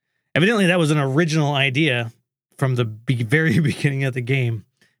that was an original idea from the very beginning of the game,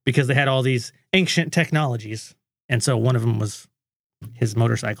 because they had all these ancient technologies. And so one of them was his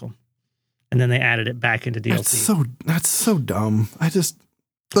motorcycle. And then they added it back into DLC. That's so dumb. I think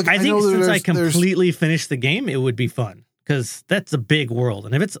since I completely finished the game, it would be fun, because that's a big world.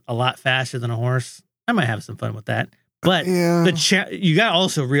 And if it's a lot faster than a horse, I might have some fun with that. But you got to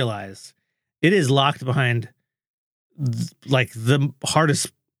also realize it is locked behind like the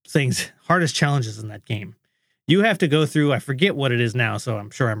hardest challenges in that game. You have to go through, I forget what it is now, so I'm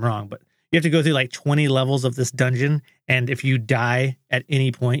sure I'm wrong, but you have to go through like 20 levels of this dungeon. And if you die at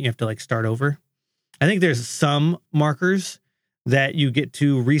any point, you have to like start over. I think there's some markers that you get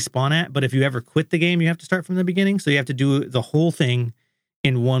to respawn at, but if you ever quit the game, you have to start from the beginning. So you have to do the whole thing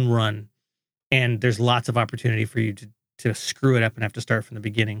in one run. And there's lots of opportunity for you to screw it up and have to start from the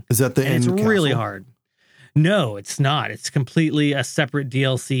beginning. Is that the end? It's really hard. No, it's not. It's completely a separate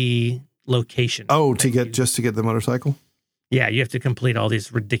DLC location. Oh, to get the motorcycle? Yeah, you have to complete all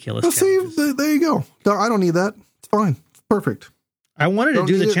these ridiculous challenges. See, there you go. No, I don't need that. It's fine. It's perfect. I wanted to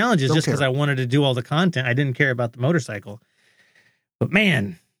do the challenges just because I wanted to do all the content. I didn't care about the motorcycle. But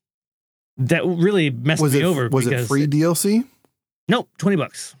man, that really messed me over. Was it free DLC? Nope,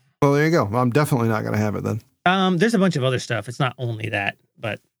 $20. Well, there you go. I'm definitely not going to have it then. There's a bunch of other stuff. It's not only that,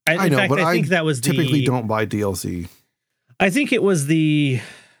 but I think that was typically don't buy DLC. I think it was the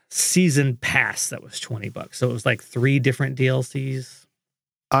season pass that was $20. So it was like 3 different DLCs.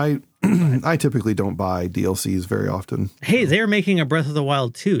 I typically don't buy DLCs very often. Hey, they're making a Breath of the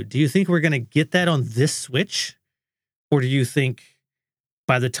Wild 2. Do you think we're going to get that on this Switch? Or do you think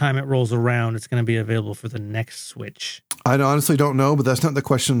by the time it rolls around, it's going to be available for the next Switch? I honestly don't know, but that's not the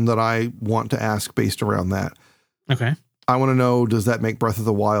question that I want to ask based around that. Okay. I want to know, does that make Breath of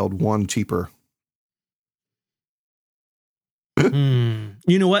the Wild 1 cheaper?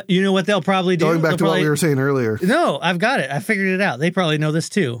 You know what they'll probably do? Going back to what we were saying earlier. No, I've got it. I figured it out. They probably know this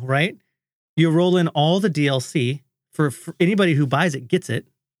too, right? You roll in all the DLC for anybody who buys it gets it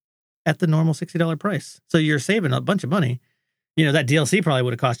at the normal $60 price. So you're saving a bunch of money. that DLC probably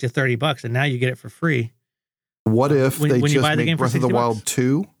would have cost you $30, and now you get it for free. What if when they you buy just the game make for Breath of the $60? Wild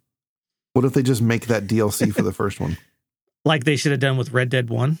 2? What if they just make that DLC for the first one? Like they should have done with Red Dead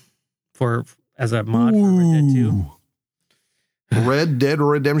 1 as a mod for Red Dead 2. Red Dead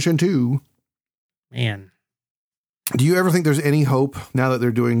Redemption 2. Man. Do you ever think there's any hope now that they're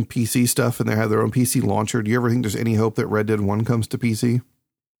doing PC stuff and they have their own PC launcher? Do you ever think there's any hope that Red Dead 1 comes to PC?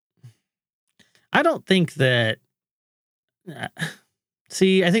 I don't think that.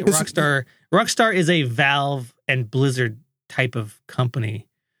 See, I think Rockstar is a Valve and Blizzard type of company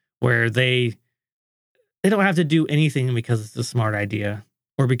where they don't have to do anything because it's a smart idea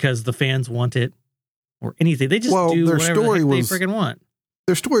or because the fans want it or anything. They just do their whatever story the heck was, they freaking want.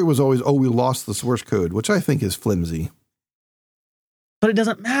 Their story was always, we lost the source code, which I think is flimsy. But it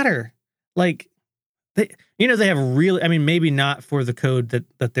doesn't matter. Like, they have really, I mean, maybe not for the code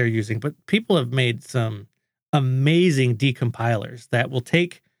that they're using, but people have made some amazing decompilers that will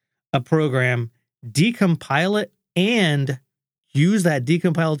take a program, decompile it, and use that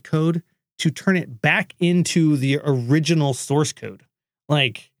decompiled code to turn it back into the original source code.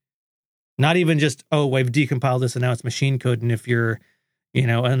 Like, not even just, we've decompiled this and now it's machine code. And if you're,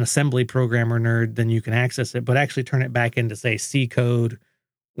 an assembly programmer nerd, then you can access it, but actually turn it back into, say, C code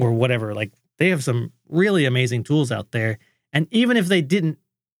or whatever. Like, they have some really amazing tools out there. And even if they didn't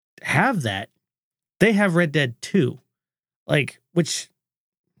have that, they have Red Dead 2, which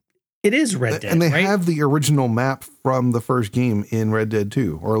it is Red Dead. And they right? have the original map from the first game in Red Dead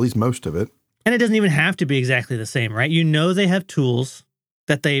 2, or at least most of it. And it doesn't even have to be exactly the same, right? They have tools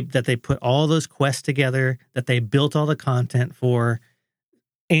that they put all those quests together, that they built all the content for,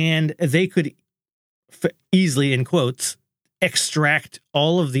 and they could easily, in quotes, extract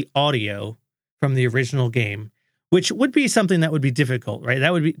all of the audio from the original game, which would be something that would be difficult, right?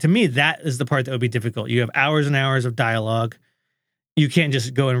 That would be, to me, that is the part that would be difficult. You have hours and hours of dialogue. You can't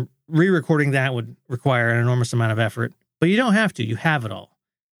just go and re-recording that would require an enormous amount of effort, but you don't have to. You have it all.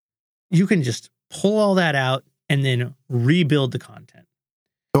 You can just pull all that out and then rebuild the content.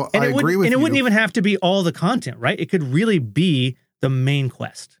 So I agree with you. And it wouldn't even have to be all the content, right? It could really be the main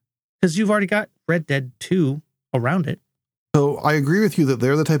quest because you've already got Red Dead 2 around it. So I agree with you that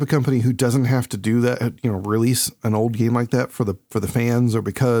they're the type of company who doesn't have to do that, release an old game like that for the fans or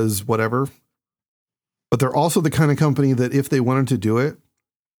because whatever. But they're also the kind of company that if they wanted to do it,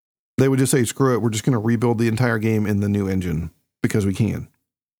 they would just say, screw it, we're just going to rebuild the entire game in the new engine because we can.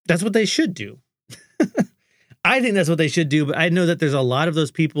 That's what they should do. I think that's what they should do, but I know that there's a lot of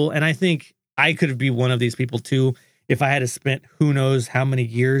those people, and I think I could be one of these people too if I had to spent who knows how many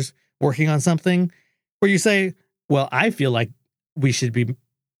years working on something where you say, well, I feel like we should be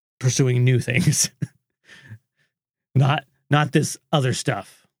pursuing new things, not this other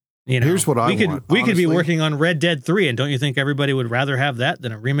stuff. Here's what I want. We could be working on Red Dead 3, and don't you think everybody would rather have that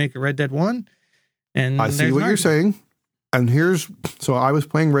than a remake of Red Dead 1? And I see what you're saying. And so I was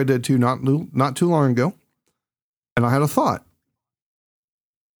playing Red Dead 2 not too long ago, and I had a thought.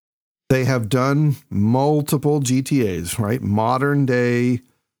 They have done multiple GTAs, right? Modern day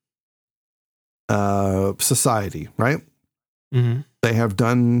society, right? Mm-hmm. They have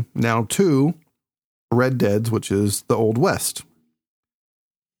done now 2 Red Deads, which is the Old West.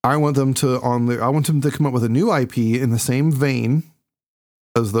 I want them to come up with a new IP in the same vein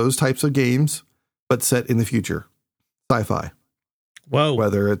as those types of games, but set in the future, sci-fi. Whoa!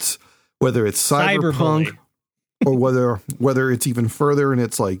 Whether it's cyberpunk, or whether it's even further and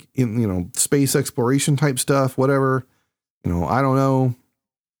it's like in space exploration type stuff, whatever. I don't know.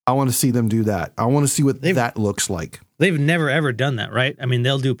 I want to see them do that. I want to see what that looks like. They've never ever done that, right? I mean,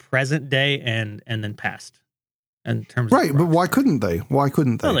 they'll do present day and then past. In terms right, of but why couldn't they? Well,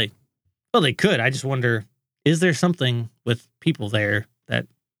 they could. I just wonder: is there something with people there that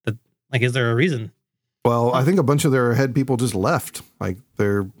is there a reason? Well, I think a bunch of their head people just left. Like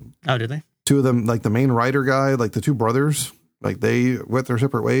they're did they? 2 of them, like the main writer guy, like the 2 brothers, like they went their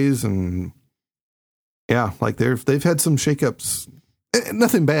separate ways, and yeah, like they've had some shakeups.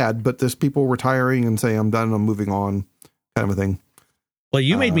 Nothing bad, but there's people retiring and saying, "I'm done. I'm moving on," kind of a thing. Well,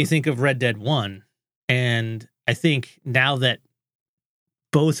 you made me think of Red Dead 1, and I think now that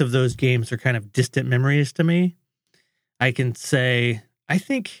both of those games are kind of distant memories to me, I can say I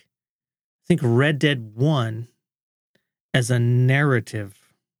think Red Dead 1 as a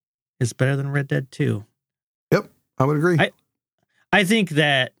narrative is better than Red Dead 2. Yep, I would agree. I think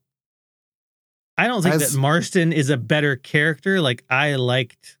that I don't think that Marston is a better character. Like they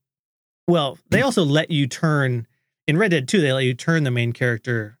also let you turn in Red Dead 2, they let you turn the main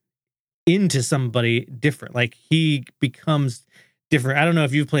character into somebody different. Like he becomes different. I don't know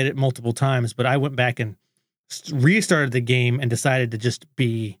if you've played it multiple times, but I went back and restarted the game and decided to just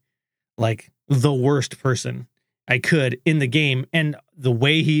be like the worst person I could in the game. And the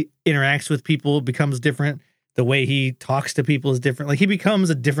way he interacts with people becomes different. The way he talks to people is different. Like he becomes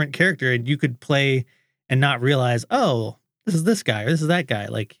a different character, and you could play and not realize, oh, this is this guy or this is that guy.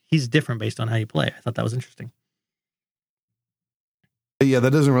 Like he's different based on how you play. I thought that was interesting. Yeah,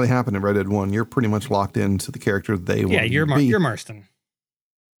 that doesn't really happen in Red Dead 1. You're pretty much locked into the character they want. Yeah, you're Marston.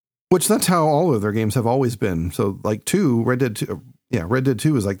 Which that's how all of their games have always been. So like Red Dead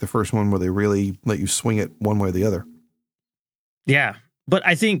 2 is like the first one where they really let you swing it one way or the other. Yeah, but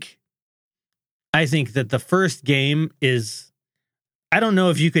I think that the first game is, I don't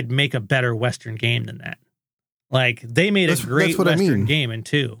know if you could make a better Western game than that. Like they made a great Western game in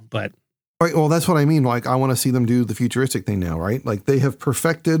 2, but. Right. Well, that's what I mean. Like, I want to see them do the futuristic thing now, right? Like, they have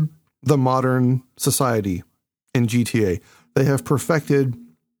perfected the modern society in GTA. They have perfected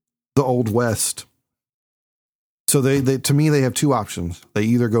the Old West. So they to me, they have two options. They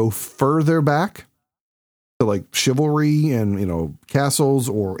either go further back to like chivalry and, you know, castles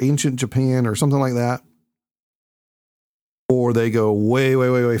or ancient Japan or something like that. Or they go way,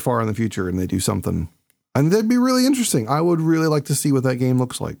 way, way, way far in the future and they do something. And that'd be really interesting. I would really like to see what that game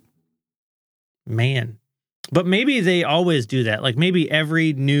looks like. Man, but maybe they always do that. Like maybe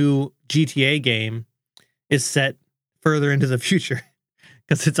every new GTA game is set further into the future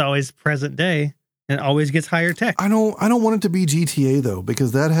because it's always present day and it always gets higher tech. I don't want it to be GTA though,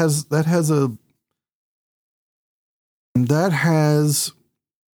 because that has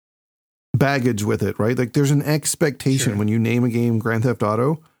baggage with it, right? Like there's an expectation when you name a game Grand Theft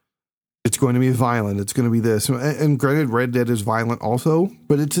Auto. It's going to be violent. It's going to be this. And granted, Red Dead is violent also,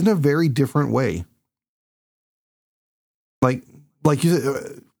 but it's in a very different way. Like you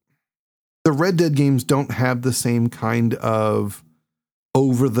said, the Red Dead games don't have the same kind of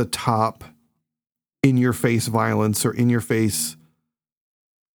over-the-top, in-your-face violence or in-your-face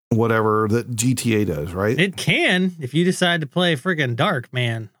whatever that GTA does, right? It can, if you decide to play friggin' dark,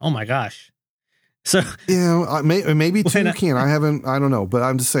 man. Oh, my gosh. So yeah, maybe 2 can. I don't know, but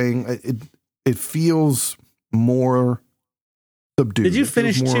I'm just saying it feels more subdued. Did you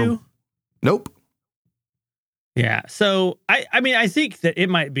finish 2? Nope. Yeah. So I think that it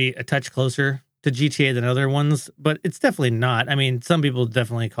might be a touch closer to GTA than other ones, but it's definitely not. I mean, some people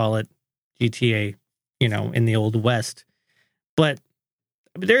definitely call it GTA, you know, in the Old West, but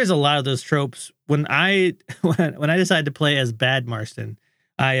there's a lot of those tropes. When I decided to play as Bad Marston,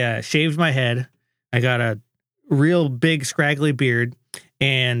 I shaved my head. I got a real big scraggly beard,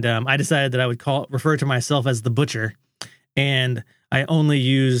 and I decided that I would refer to myself as the Butcher, and I only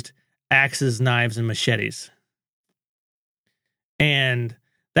used axes, knives, and machetes. And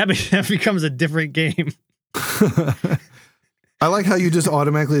that becomes a different game. I like how you just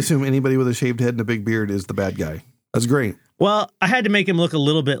automatically assume anybody with a shaved head and a big beard is the bad guy. That's great. Well, I had to make him look a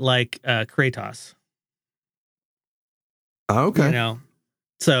little bit like Kratos. Okay. You know,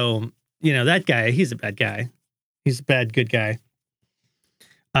 so... You know, that guy, he's a bad guy. He's a bad, good guy.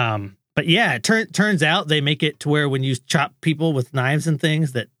 But yeah, it turns out they make it to where when you chop people with knives and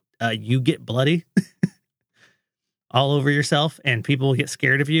things that you get bloody all over yourself and people get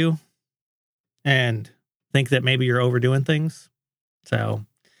scared of you and think that maybe you're overdoing things. So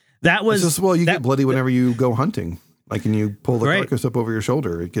that was... you get bloody whenever you go hunting. Like, and you pull the carcass up over your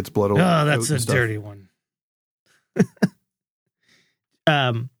shoulder, it gets blood all over. Oh, that's a dirty one.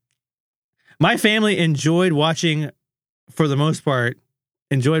 My family enjoyed watching, for the most part,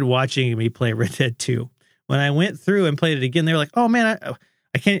 me play Red Dead 2. When I went through and played it again, they were like, "Oh man,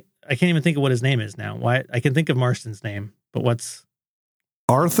 I can't even think of what his name is now. Why? I can think of Marston's name, but what's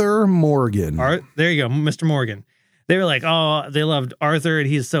Arthur Morgan? There you go, Mr. Morgan." They were like, "Oh, they loved Arthur, and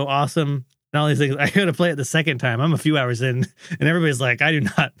he's so awesome." And all these things. I got to play it the second time. I'm a few hours in, and everybody's like, "I do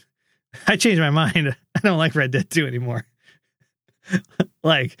not. I changed my mind. I don't like Red Dead 2 anymore."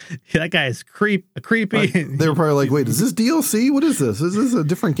 Like that guy is creepy. They were probably like, "Wait, is this DLC? What is this? Is this a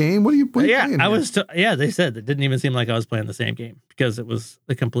different game? What are you playing?" Yeah, they said it didn't even seem like I was playing the same game because it was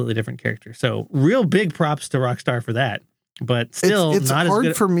a completely different character. So real big props to Rockstar for that. But still, it's not hard as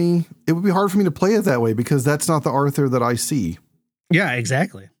good for me. It would be hard for me to play it that way because that's not the Arthur that I see. Yeah,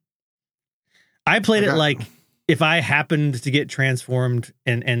 exactly. I played it like if I happened to get transformed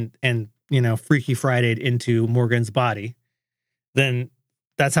and you know, Freaky Friday'd into Morgan's body, then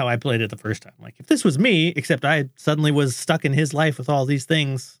that's how I played it the first time. Like if this was me, except I suddenly was stuck in his life with all these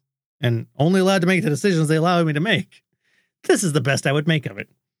things and only allowed to make the decisions they allowed me to make, this is the best I would make of it.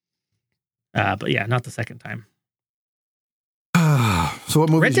 But yeah, not the second time. So what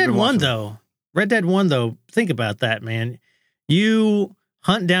movies? Red Dead 1 though, think about that, man. You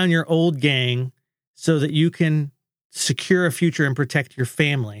hunt down your old gang so that you can secure a future and protect your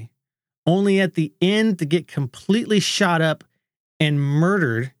family, only at the end to get completely shot up and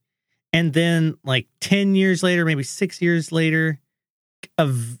murdered. And then like 10 years later, maybe 6 years later,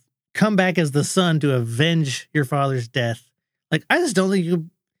 come back as the son to avenge your father's death. Like, I just don't think you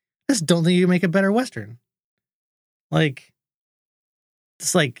can make a better Western. Like,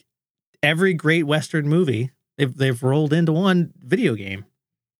 it's like every great Western movie, they've rolled into one video game.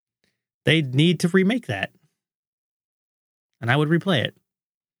 They need to remake that. And I would replay it.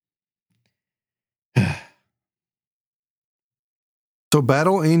 So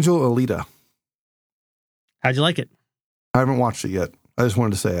Battle Angel Alita. How'd you like it? I haven't watched it yet. I just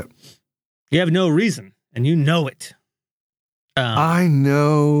wanted to say it. You have no reason, and you know it. I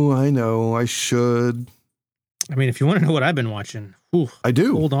know. I should. I mean, if you want to know what I've been watching, I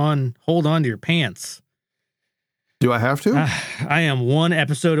do. Hold on to your pants. Do I have to? I am one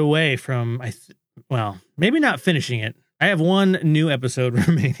episode away from, maybe not finishing it. I have one new episode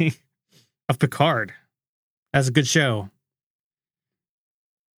remaining of Picard. That's a good show.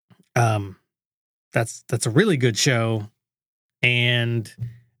 That's a really good show. And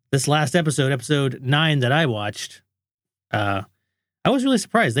this last episode 9 that I watched, I was really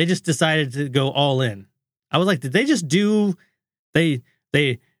surprised. They just decided to go all in. I was like, did they just they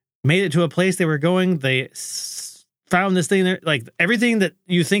made it to a place they were going. They found this thing there. Like everything that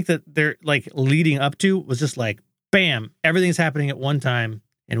you think that they're like leading up to was just like, bam, everything's happening at one time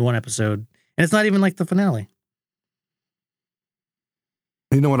in one episode. And it's not even like the finale.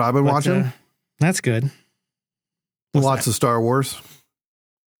 You know what I've been watching? That's good. Lots of Star Wars.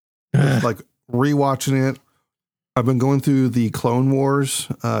 Like rewatching it. I've been going through the Clone Wars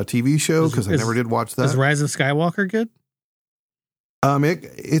TV show because I never did watch that. Is Rise of Skywalker good?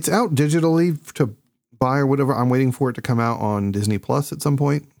 It's out digitally to buy or whatever. I'm waiting for it to come out on Disney Plus at some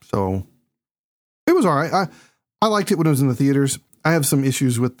point. So it was all right. I liked it when it was in the theaters. I have some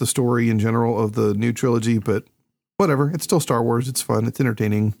issues with the story in general of the new trilogy, but whatever. It's still Star Wars. It's fun. It's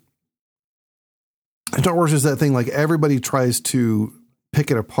entertaining. Star Wars is that thing, like everybody tries to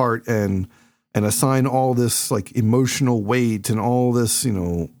pick it apart and assign all this like emotional weight and all this,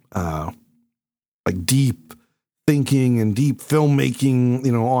 like deep thinking and deep filmmaking,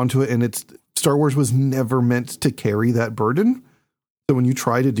 onto it. And Star Wars was never meant to carry that burden. So when you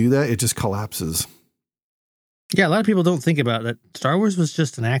try to do that, it just collapses. Yeah. A lot of people don't think about that. Star Wars was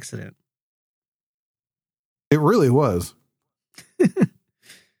just an accident. It really was.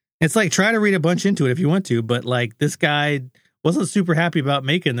 It's like, try to read a bunch into it if you want to, but like this guy wasn't super happy about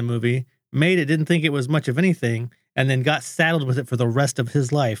making the movie, made it, didn't think it was much of anything, and then got saddled with it for the rest of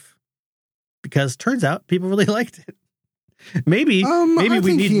his life. Because turns out people really liked it. Maybe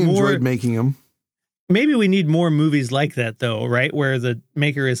we need more making them. Maybe we need more movies like that though, right? Where the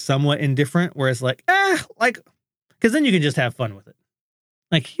maker is somewhat indifferent, where it's like, because then you can just have fun with it.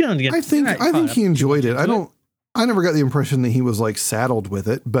 Like you don't get. I think he enjoyed it. I never got the impression that he was like saddled with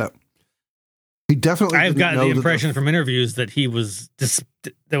it, but he definitely. I've gotten the impression from interviews that he was.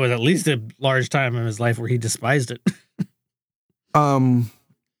 There was at least a large time in his life where he despised it.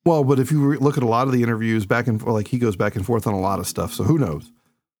 Well, but if you look at a lot of the interviews he goes back and forth on a lot of stuff. So who knows?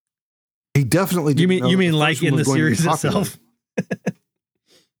 He definitely. You mean like in the series itself?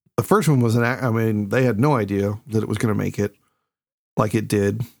 The first one was they had no idea that it was going to make it like it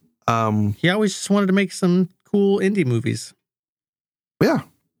did. He always just wanted to make some cool indie movies. Yeah.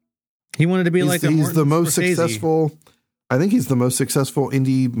 He wanted to be he's the most successful. I think he's the most successful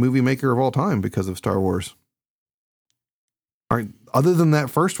indie movie maker of all time because of Star Wars. All right. Other than that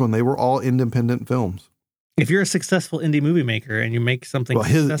first one, they were all independent films. If you're a successful indie movie maker and you make something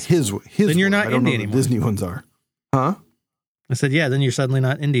successful, then you're not indie anymore. Disney ones are. Huh? I said, yeah, then you're suddenly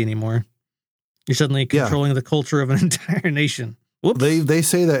not indie anymore. You're suddenly controlling the culture of an entire nation. Whoops. They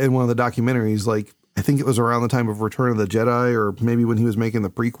say that in one of the documentaries, like I think it was around the time of Return of the Jedi, or maybe when he was making the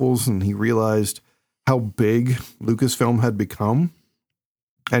prequels and he realized how big Lucasfilm had become.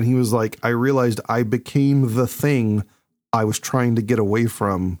 And he was like, I realized I became the thing I was trying to get away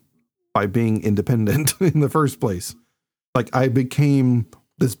from by being independent in the first place. Like I became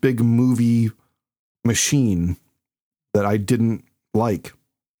this big movie machine that I didn't like.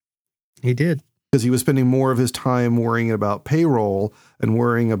 He did. Because he was spending more of his time worrying about payroll and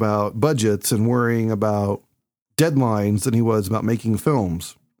worrying about budgets and worrying about deadlines than he was about making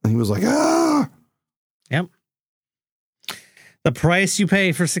films. And he was like, Yep. The price you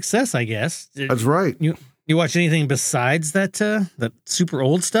pay for success, I guess. That's right. You watch anything besides that super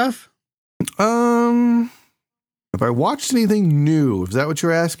old stuff? If I watched anything new, is that what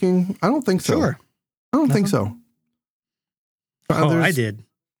you're asking? I don't think so. Sure. I don't think so. I did.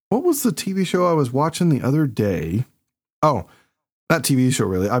 what was the TV show I was watching the other day? Oh, not TV show,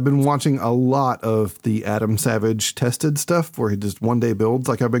 really. I've been watching a lot of the Adam Savage tested stuff where he just one day builds.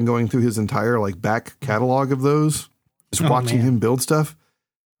 Like I've been going through his entire like back catalog of those. Just watching him build stuff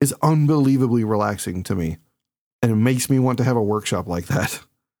is unbelievably relaxing to me. And it makes me want to have a workshop like that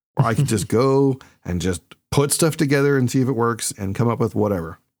where I can just go and just put stuff together and see if it works and come up with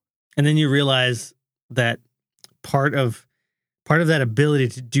whatever. And then you realize that part of that ability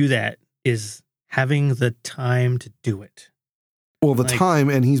to do that is having the time to do it. Well, the time,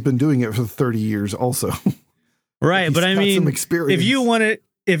 and he's been doing it for 30 years also. Right, but I mean, if you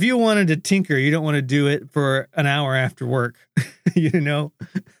wanted to tinker, you don't want to do it for an hour after work, you know?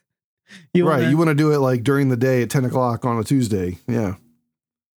 You want to do it like during the day at 10 o'clock on a Tuesday. Yeah.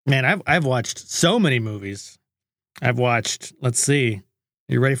 Man, I've watched so many movies. I've watched, let's see.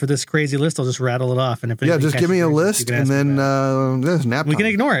 You ready for this crazy list? I'll just rattle it off. And if just give me a list and then nap time. We can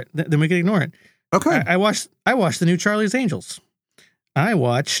ignore it. Then we can ignore it. Okay. I watched the new Charlie's Angels. I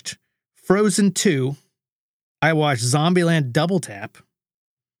watched Frozen 2. I watched Zombieland Double Tap.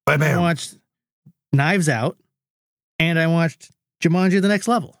 Bam. I watched Knives Out. And I watched Jumanji: The Next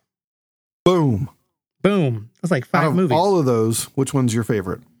Level. Boom. That's like 5 movies. All of those, which one's your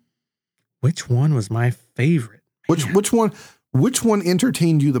favorite? Which one was my favorite? Which one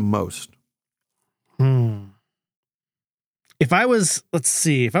entertained you the most? If I was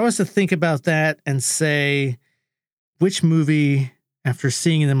to think about that and say, which movie, after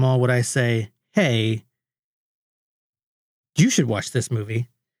seeing them all, would I say, hey, you should watch this movie?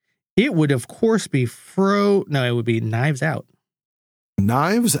 It would, of course, be it would be Knives Out.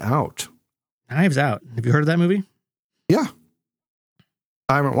 Knives Out. Knives Out. Have you heard of that movie? Yeah.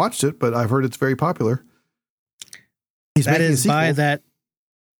 I haven't watched it, but I've heard it's very popular. He's making a sequel. By that.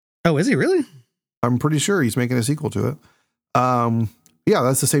 Oh, is he really? I'm pretty sure he's making a sequel to it. Yeah,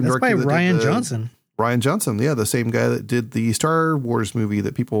 that's the same director. That's by Rian Johnson. Rian Johnson, yeah, the same guy that did the Star Wars movie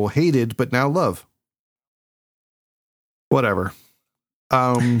that people hated but now love. Whatever.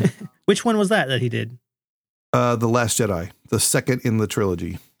 Which one was that he did? The Last Jedi, the second in the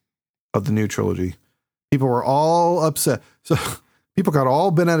trilogy of the new trilogy. People were all upset. So people got all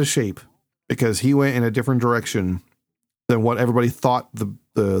bent out of shape because he went in a different direction than what everybody thought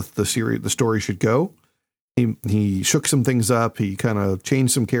the story should go. He shook some things up. He kind of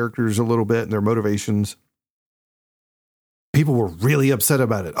changed some characters a little bit and their motivations. People were really upset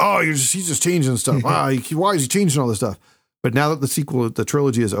about it. Oh, he's just changing stuff. Why is he changing all this stuff? But now that the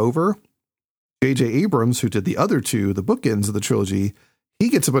trilogy is over, J.J. Abrams, who did the other two, the bookends of the trilogy, he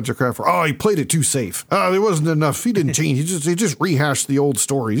gets a bunch of crap for, he played it too safe. There wasn't enough. He didn't change. He just rehashed the old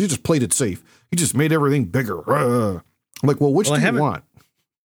stories. He just played it safe. He just made everything bigger. I'm like, well, which do you want?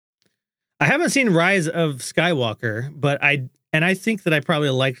 I haven't seen Rise of Skywalker, but I think that I probably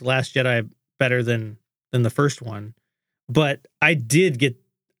liked Last Jedi better than the first one. But I did get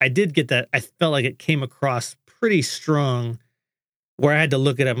that. I felt like it came across pretty strong where I had to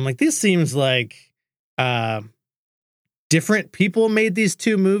look it up. I'm like, this seems like different people made these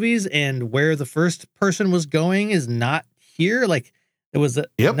two movies, and where the first person was going is not here. Like there was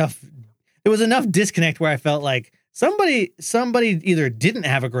enough disconnect where I felt like somebody either didn't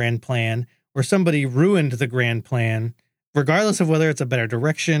have a grand plan or somebody ruined the grand plan, regardless of whether it's a better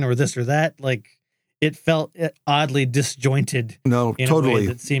direction or this or that. Like it felt oddly disjointed. No, in totally. A way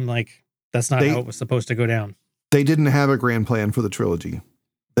that seemed like that's not how it was supposed to go down. They didn't have a grand plan for the trilogy.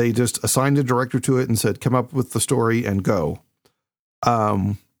 They just assigned a director to it and said, come up with the story and go.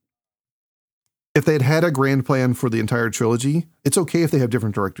 If they'd had a grand plan for the entire trilogy, it's okay if they have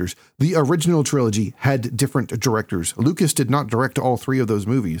different directors. The original trilogy had different directors. Lucas did not direct all 3 of those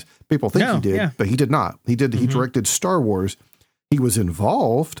movies. People think he did, but he did not. He directed Star Wars. He was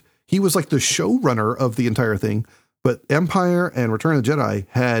involved. He was like the showrunner of the entire thing, but Empire and Return of the Jedi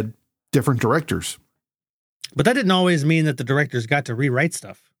had different directors. But that didn't always mean that the directors got to rewrite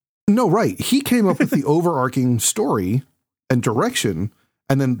stuff. No, right. He came up with the overarching story and direction,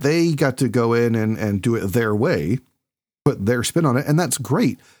 and then they got to go in and do it their way, put their spin on it, and that's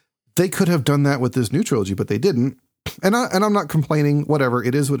great. They could have done that with this new trilogy, but they didn't. And I'm not complaining. Whatever,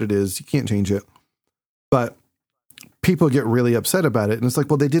 it is what it is. You can't change it. But people get really upset about it, and it's like,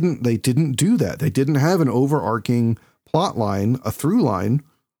 well, they didn't do that. They didn't have an overarching plot line, a through line,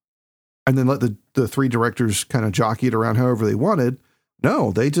 and then let the 3 directors kind of jockey it around however they wanted.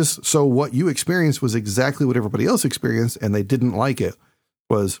 No, so what you experienced was exactly what everybody else experienced, and they didn't like it.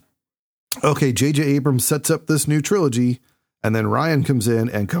 Was, okay, J.J. Abrams sets up this new trilogy, and then Ryan comes in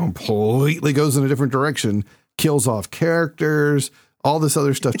and completely goes in a different direction, kills off characters, all this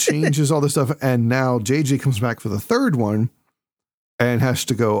other stuff, changes all this stuff, and now J.J. comes back for the third one, and has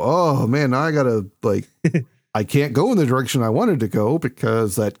to go, oh man, now I gotta I can't go in the direction I wanted to go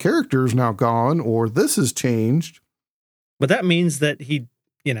because that character is now gone or this has changed. But that means that he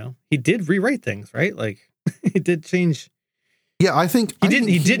did rewrite things, right? Like he did change. Yeah, I think he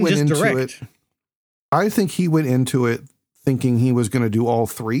didn't just direct. I think he went into it thinking he was going to do all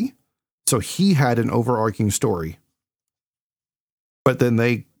three. So he had an overarching story. But then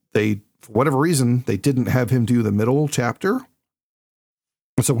they for whatever reason, they didn't have him do the middle chapter.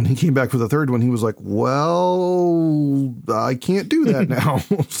 So when he came back for the third one, he was like, well, I can't do that now.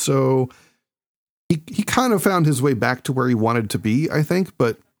 So he kind of found his way back to where he wanted to be, I think,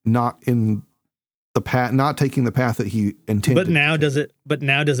 but not in the path, not taking the path that he intended. But now does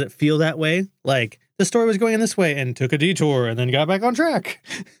it feel that way? Like the story was going in this way and took a detour and then got back on track.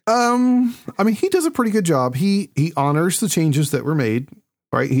 I mean, he does a pretty good job. He honors the changes that were made,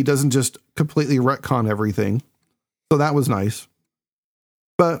 right? He doesn't just completely retcon everything. So that was nice.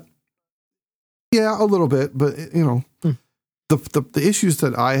 But yeah, a little bit, but the issues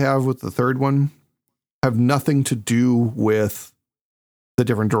that I have with the third one have nothing to do with the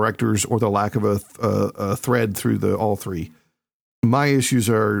different directors or the lack of a thread through all three. My issues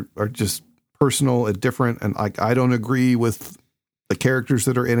are just personal and different. And I don't agree with the characters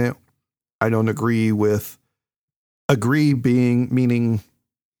that are in it. I don't agree with meaning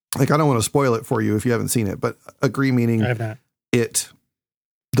like, I don't want to spoil it for you if you haven't seen it, but agree meaning I have not.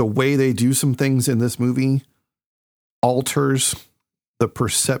 The way they do some things in this movie alters the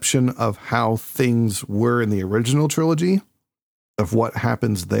perception of how things were in the original trilogy of what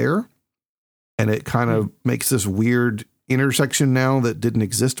happens there. And it kind of makes this weird intersection now that didn't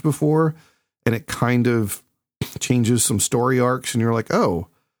exist before. And it kind of changes some story arcs. And you're like, oh,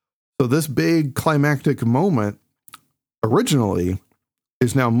 so this big climactic moment originally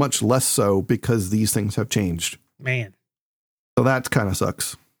is now much less so because these things have changed. Man. So that kind of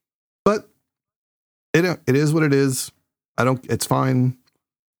sucks. But it is what it is. It's fine.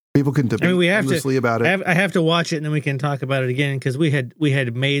 People can debate endlessly about it. I have to watch it and then we can talk about it again because we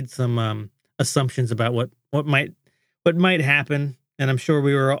had made some assumptions about what might happen, and I'm sure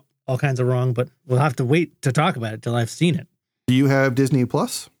we were all kinds of wrong, but we'll have to wait to talk about it till I've seen it. Do you have Disney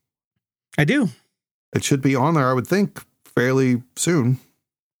Plus? I do. It should be on there, I would think, fairly soon.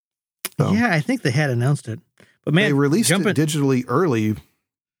 So. Yeah, I think they had announced it. But man, they released it digitally early.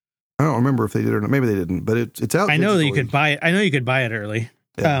 I don't remember if they did or not. Maybe they didn't, but it's out. I know that you could buy it. I know you could buy it early.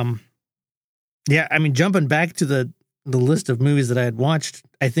 Yeah. I mean, jumping back to the list of movies that I had watched,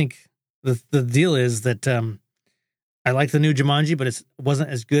 I think the deal is that I like the new Jumanji, but it wasn't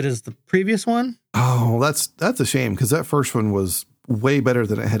as good as the previous one. Oh, that's a shame because that first one was way better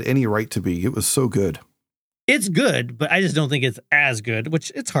than it had any right to be. It was so good. It's good, but I just don't think it's as good,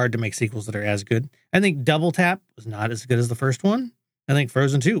 which it's hard to make sequels that are as good. I think Double Tap was not as good as the first one. I think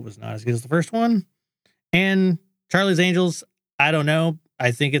Frozen 2 was not as good as the first one. And Charlie's Angels, I don't know.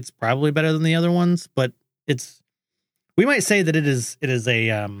 I think it's probably better than the other ones, but we might say that it is a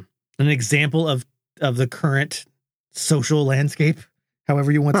an example of the current social landscape,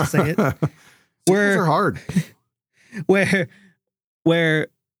 however you want to say it. Sequels are hard. Where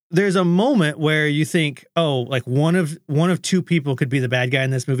there's a moment where you think, oh, like one of two people could be the bad guy in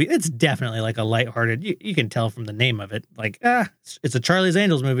this movie. It's definitely like a lighthearted. You can tell from the name of it. Like, it's a Charlie's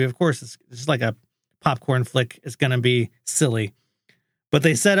Angels movie. Of course, it's just like a popcorn flick. It's going to be silly. But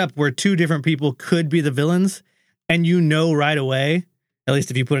they set up where two different people could be the villains. And you know right away, at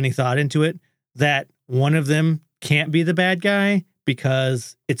least if you put any thought into it, that one of them can't be the bad guy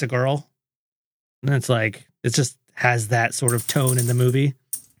because it's a girl. And it's like, it just has that sort of tone in the movie.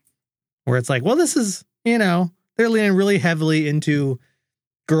 Where it's like, well, this is, they're leaning really heavily into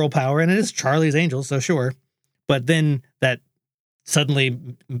girl power, and it is Charlie's Angels, so sure. But then that suddenly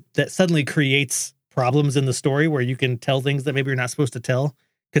creates problems in the story where you can tell things that maybe you're not supposed to tell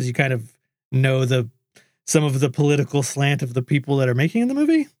because you kind of know some of the political slant of the people that are making the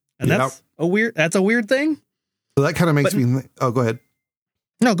movie, and that's a weird thing. So that kind of makes me. Oh, go ahead.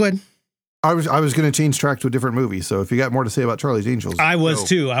 No, go ahead. I was going to change track to a different movie. So if you got more to say about Charlie's Angels, I was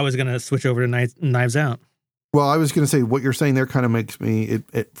too. I was going to switch over to Knives Out. Well, I was going to say what you're saying there kind of makes me,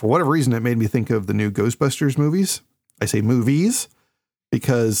 it for whatever reason, it made me think of the new Ghostbusters movies. I say movies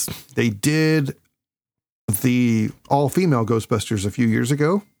because they did the all-female Ghostbusters a few years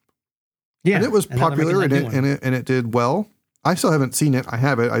ago. Yeah, and it was popular and it did well. I still haven't seen it. I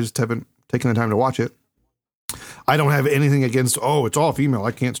have it. I just haven't taken the time to watch it. I don't have anything against, it's all female.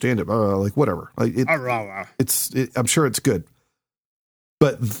 I can't stand it. Like whatever. Like I'm sure it's good.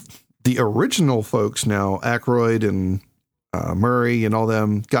 But the original folks now, Aykroyd and Murray and all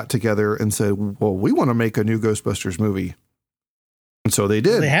them got together and said, well, we want to make a new Ghostbusters movie. And so they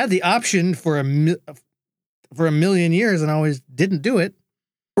did. They had the option for a million years and always didn't do it.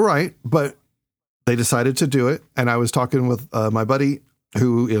 Right. But they decided to do it. And I was talking with my buddy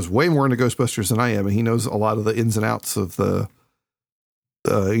who is way more into Ghostbusters than I am. And he knows a lot of the ins and outs of the,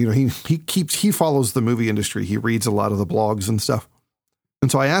 he follows the movie industry. He reads a lot of the blogs and stuff.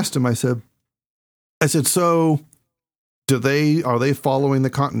 And so I asked him, I said, so are they following the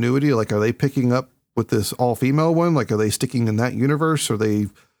continuity? Like, are they picking up with this all female one? Like, are they sticking in that universe? Are they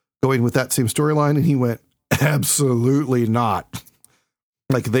going with that same storyline? And he went, absolutely not.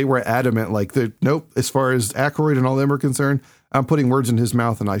 Like, they were adamant, like, nope, as far as Aykroyd and all them are concerned, I'm putting words in his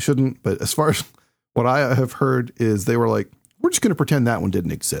mouth and I shouldn't. But as far as what I have heard is they were like, we're just going to pretend that one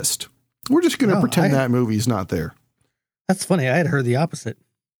didn't exist. We're just going to pretend that movie's not there. That's funny. I had heard the opposite.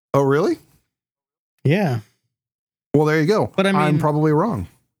 Oh, really? Yeah. Well, there you go. But I mean, I'm probably wrong.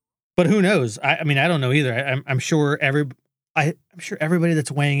 But who knows? I mean, I don't know either. I'm sure everybody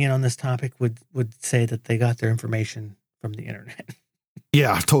that's weighing in on this topic would say that they got their information from the internet.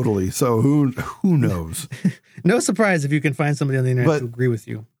 Yeah, totally. So who knows? No surprise if you can find somebody on the internet to agree with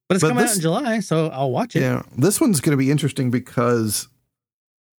you. But it's coming out in July, so I'll watch it. Yeah, this one's going to be interesting because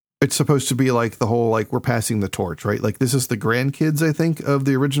it's supposed to be like the whole, like, we're passing the torch, right? Like, this is the grandkids, I think, of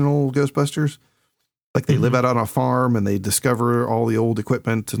the original Ghostbusters. Like, they live out on a farm and they discover all the old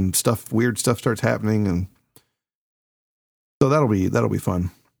equipment and stuff, weird stuff starts happening. And so that'll be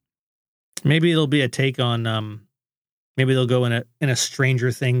fun. Maybe it'll be a take on, maybe they'll go in a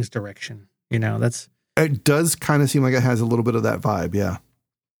Stranger Things direction. It does kind of seem like it has a little bit of that vibe. Yeah.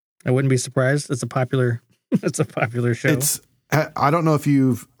 I wouldn't be surprised. It's a popular show. I don't know if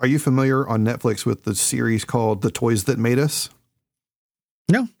are you familiar on Netflix with the series called The Toys That Made Us?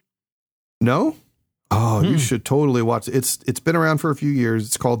 No. No? Oh, you should totally watch it. It's been around for a few years.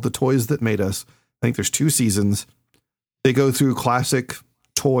 It's called The Toys That Made Us. I think there's 2 seasons. They go through classic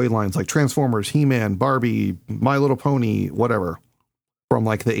toy lines like Transformers, He-Man, Barbie, My Little Pony, whatever, from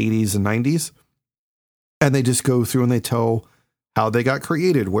like the 80s and 90s. And they just go through and they tell how they got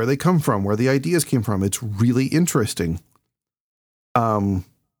created, where they come from, where the ideas came from. It's really interesting. In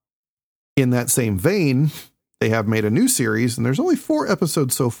that same vein, they have made a new series, and there's only 4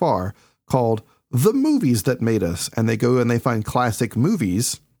 episodes so far, called The Movies That Made Us. And they go and they find classic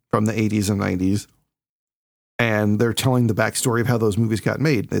movies from the 80s and 90s, and they're telling the backstory of how those movies got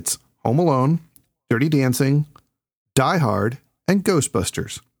made. It's Home Alone, Dirty Dancing, Die Hard, and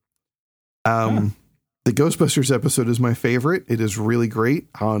Ghostbusters. The Ghostbusters episode is my favorite. It is really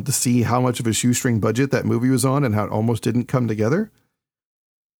great to see how much of a shoestring budget that movie was on and how it almost didn't come together.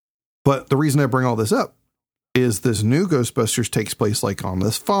 But the reason I bring all this up is this new Ghostbusters takes place like on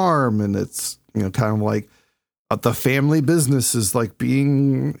this farm, and it's, kind of like the family business is like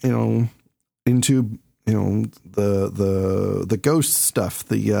being, into, the ghost stuff,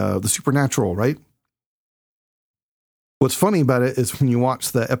 the supernatural, right? What's funny about it is when you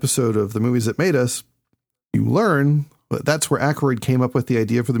watch the episode of The Movies That Made Us, you learn that that's where Aykroyd came up with the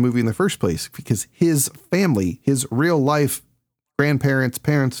idea for the movie in the first place, because his family, his real life grandparents,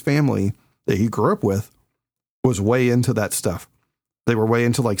 parents, family that he grew up with was way into that stuff. They were way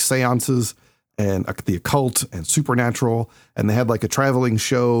into like seances and the occult and supernatural. And they had like a traveling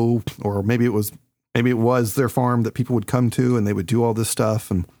show, or maybe it was their farm that people would come to and they would do all this stuff.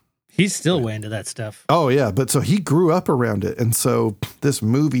 And he's still way into that stuff. Oh yeah. But so he grew up around it. And so this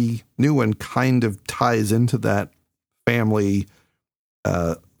new one kind of ties into that family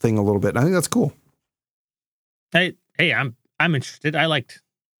thing a little bit. And I think that's cool. Hey, I'm interested. I liked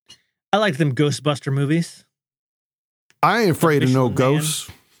them Ghostbuster movies. I ain't afraid of no ghosts.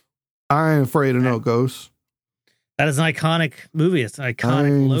 I ain't afraid of no ghosts. That is an iconic movie. It's an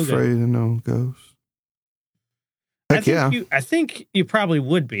iconic logo. I ain't afraid of no ghosts. I think you probably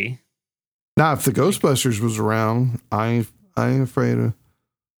would be. Now, if the Ghostbusters was around, I ain't afraid of.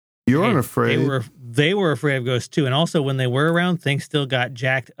 You aren't afraid. They were afraid of ghosts too, and also when they were around, things still got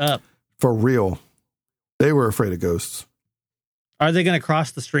jacked up. For real, they were afraid of ghosts. Are they going to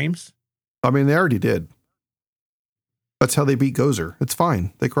cross the streams? I mean, they already did. That's how they beat Gozer. It's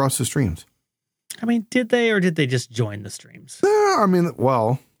fine. They crossed the streams. I mean, did they, or did they just join the streams? I mean,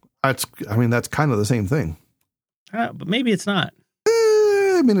 that's kind of the same thing. But maybe it's not.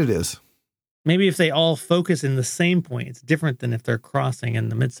 I mean, it is. Maybe if they all focus in the same point, it's different than if they're crossing in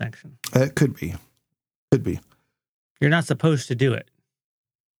the midsection. It could be. Could be. You're not supposed to do it.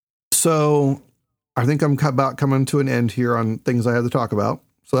 So I think I'm about coming to an end here on things I had to talk about.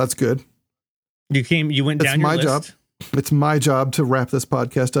 So that's good. You went down your list. Job. It's my job to wrap this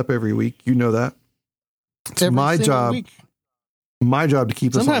podcast up every week. You know that. It's my job. Week. My job to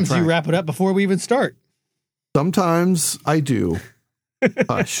keep us on track. Sometimes you wrap it up before we even start. Sometimes I do.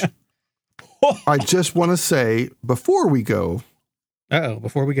 Hush. I just want to say before we go,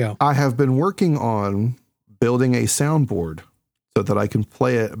 I have been working on building a soundboard so that I can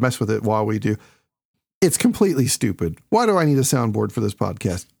play it, mess with it while we do. It's completely stupid. Why do I need a soundboard for this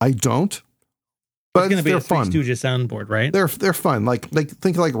podcast? I don't. But it's going to be a fun. Three Stooges soundboard, right? They're fun. Like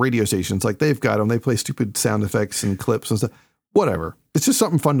think of like radio stations. Like they've got them. They play stupid sound effects and clips and stuff. Whatever. It's just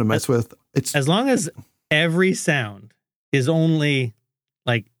something fun to mess with. It's as long as every sound is only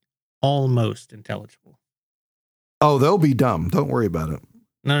like almost intelligible. Oh, they'll be dumb. Don't worry about it.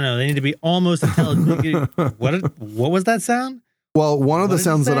 No, they need to be almost intelligible. What was that sound? Well, one of the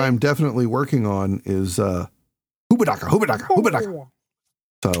sounds that I'm definitely working on is hoobadaka, hoobadaka, hoobadaka.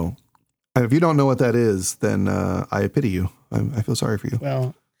 So, if you don't know what that is, then I pity you. I feel sorry for you.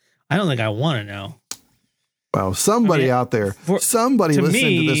 Well, I don't think I want to know. Well, somebody out there, somebody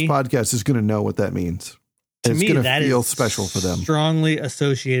listening to this podcast is going to know what that means. It's going to feel special for them. Strongly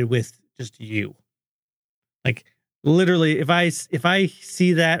associated with just you. Like literally, if I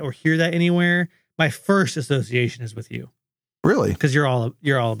see that or hear that anywhere, my first association is with you. Really? Because you're all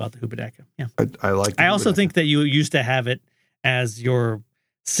about the hoobadaka. Yeah, I like. I also think that you used to have it as your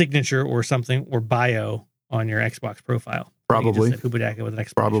signature or something or bio on your Xbox profile. Probably hoobadaka with an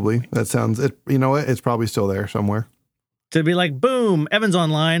exclamation Probably point. That sounds. It. You know what? It's probably still there somewhere. To be like, boom, Evan's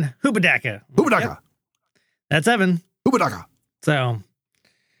online. Hoobadaka. Hoobadaka. Yep. That's Evan. Hoobadaka. So,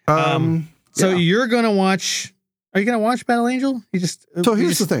 yeah. You're gonna watch. Are you gonna watch Battle Angel? So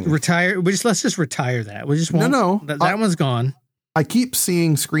here's the thing. Retire. Let's just retire that. We just won't. No. That one's gone. I keep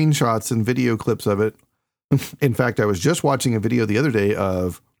seeing screenshots and video clips of it. In fact, I was just watching a video the other day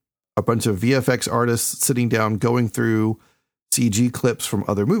of a bunch of VFX artists sitting down, going through CG clips from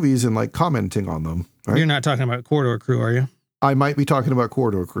other movies and like commenting on them. Right? You're not talking about Corridor Crew, are you? I might be talking about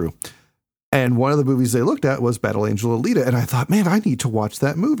Corridor Crew. And one of the movies they looked at was Battle Angel Alita. And I thought, man, I need to watch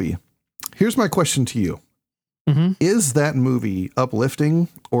that movie. Here's my question to you. Mm-hmm. Is that movie uplifting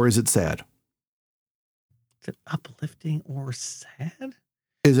or is it sad? Is it uplifting or sad?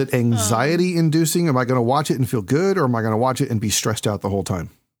 Is it anxiety inducing? Am I going to watch it and feel good, or am I going to watch it and be stressed out the whole time?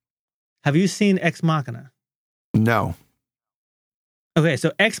 Have you seen Ex Machina? No. Okay,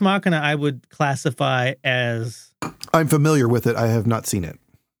 so Ex Machina I would classify as... I'm familiar with it. I have not seen it.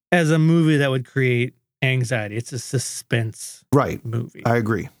 As a movie that would create anxiety. It's a suspense movie. I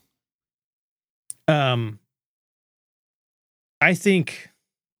agree. I think,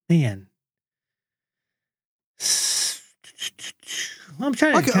 man... I'm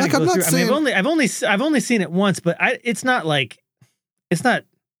trying to I'm not saying... I mean, I've only seen it once, but it's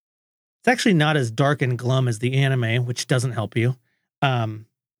actually not as dark and glum as the anime, which doesn't help you.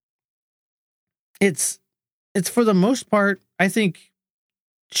 It's for the most part, I think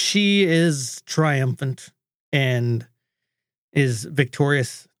she is triumphant and is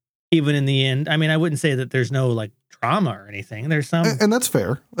victorious even in the end. I mean, I wouldn't say that there's no like drama or anything. There's some, and that's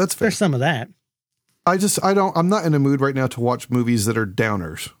fair. That's fair. There's some of that. I'm not in a mood right now to watch movies that are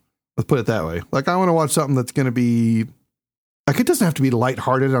downers. Let's put it that way. Like, I want to watch something that's going to be, like, it doesn't have to be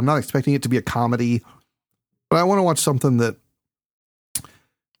lighthearted. I'm not expecting it to be a comedy, but I want to watch something that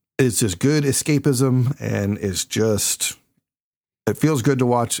is just good escapism and is just, it feels good to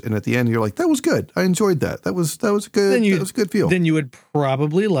watch. And at the end, you're like, that was good. I enjoyed that. That was good. That was a good feel. Then you would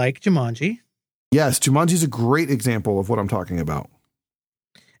probably like Jumanji. Yes. Jumanji's a great example of what I'm talking about.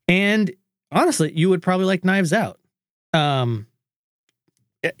 And honestly, you would probably like Knives Out.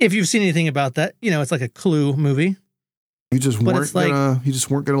 If you've seen anything about that, it's like a Clue movie. You just weren't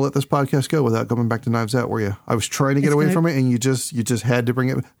gonna let this podcast go without coming back to Knives Out, were you? I was trying to get away from it, and you just had to bring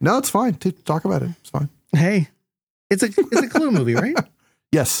it. No, it's fine. Talk about it. It's fine. Hey, it's a Clue movie, right?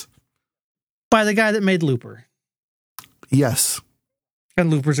 Yes. By the guy that made Looper. Yes. And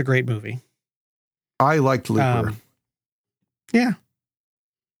Looper's a great movie. I liked Looper. Yeah.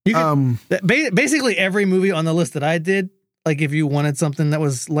 You can, basically every movie on the list that I did, like if you wanted something that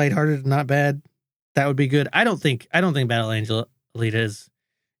was lighthearted and not bad, that would be good. I don't think Battle Angel Alita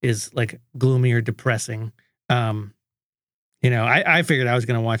is like gloomy or depressing. I figured I was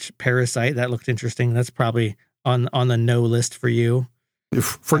going to watch Parasite. That looked interesting. That's probably on the no list for you.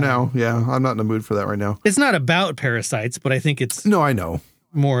 For now, yeah. I'm not in the mood for that right now. It's not about parasites, but I think it's I know.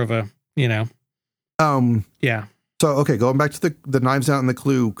 More of a, yeah. So, okay, going back to the Knives Out and the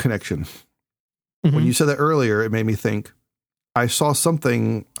Clue connection. Mm-hmm. When you said that earlier, it made me think, I saw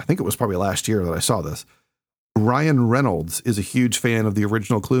something, I think it was probably last year that I saw this. Ryan Reynolds is a huge fan of the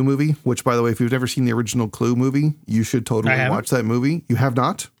original Clue movie, which, by the way, if you've never seen the original Clue movie, you should totally watch that movie. You have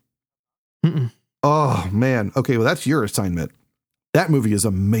not? Mm-mm. Oh, man. Okay, well, that's your assignment. That movie is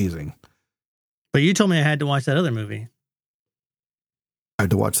amazing. But you told me I had to watch that other movie. I had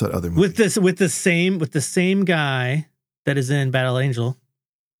to watch that other movie. with the same guy that is in Battle Angel.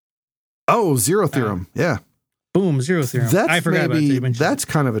 Oh, Zero Theorem. Yeah. Boom, Zero Theorem. I forgot about it. That's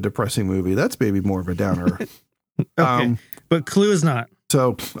kind of a depressing movie. That's maybe more of a downer. Okay. But Clue is not.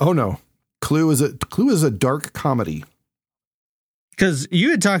 So, oh no. Clue is a dark comedy. Because you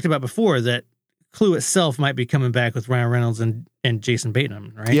had talked about before that Clue itself might be coming back with Ryan Reynolds and Jason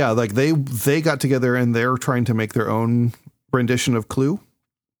Bateman, right? Yeah, like they got together and they're trying to make their own rendition of Clue.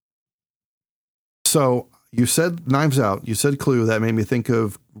 So you said Knives Out, you said Clue. That made me think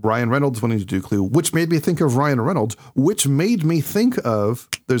of Ryan Reynolds wanting to do Clue, which made me think of Ryan Reynolds, which made me think of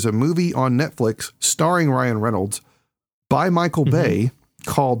there's a movie on Netflix starring Ryan Reynolds by Michael Bay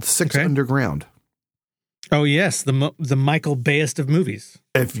called Six Underground. Oh, yes. The Michael Bayest of movies.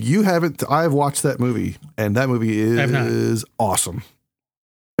 If you haven't, I've watched that movie, and that movie is awesome.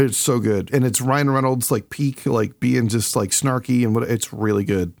 It's so good. And it's Ryan Reynolds, like peak, like being just like snarky and it's really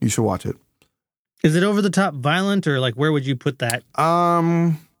good. You should watch it. Is it over the top violent or like where would you put that?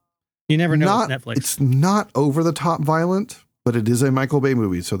 You never know with Netflix. It's not over the top violent, but it is a Michael Bay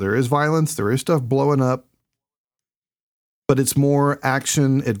movie. So there is violence, there is stuff blowing up, but it's more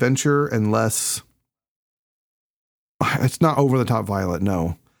action, adventure, and less. It's not over the top violent.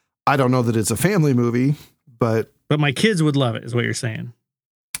 No, I don't know that it's a family movie, but my kids would love it, is what you're saying.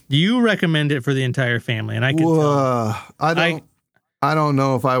 You recommend it for the entire family, and I can tell. I don't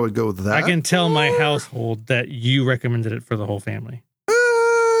know if I would go with that. I can tell my household that you recommended it for the whole family.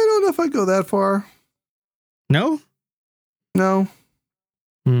 I don't know if I'd go that far. No? No.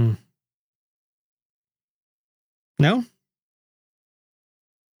 No?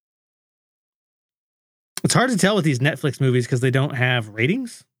 It's hard to tell with these Netflix movies because they don't have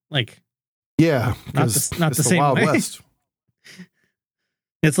ratings. Like, yeah, not the same Wild way. West.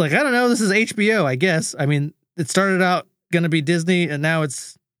 It's like, I don't know. This is HBO, I guess. I mean, it started out going to be Disney and now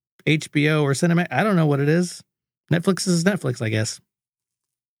it's HBO or Cinemax. I don't know what it is. Netflix is Netflix, I guess.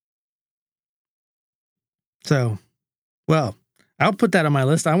 So, well, I'll put that on my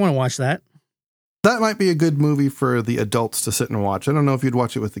list. I want to watch that. That might be a good movie for the adults to sit and watch. I don't know if you'd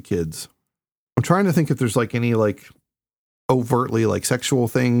watch it with the kids. I'm trying to think if there's like any like overtly like sexual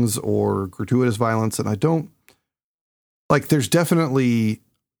things or gratuitous violence. And I don't like, there's definitely,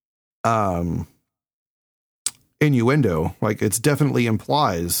 innuendo. Like it's definitely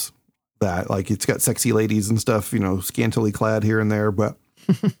implies that like it's got sexy ladies and stuff, you know, scantily clad here and there, but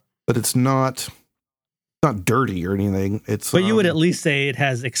it's not dirty or anything. But you would at least say it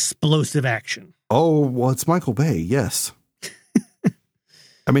has explosive action. Oh, well, it's Michael Bay. Yes.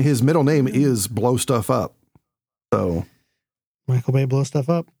 I mean, his middle name is Blow Stuff Up. So Michael Bay Blow Stuff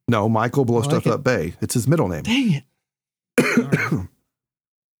Up? No, Michael Blow Stuff Up Bay. It's his middle name. Dang it. Right.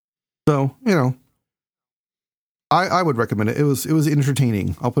 So, you know, I would recommend it. It was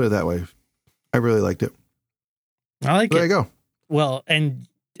entertaining. I'll put it that way. I really liked it. I like it. There you go. Well, and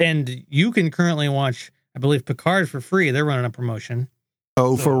you can currently watch, I believe, Picard for free. They're running a promotion.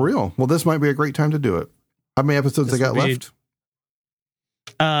 Oh, so, for real? Well, this might be a great time to do it. How many episodes they got left?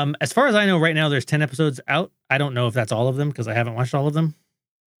 As far as I know, right now there's 10 episodes out. I don't know if that's all of them because I haven't watched all of them.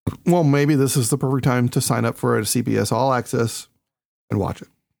 Well, maybe this is the perfect time to sign up for a CBS All Access and watch it.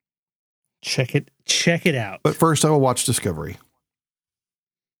 Check it out. But first, I will watch Discovery.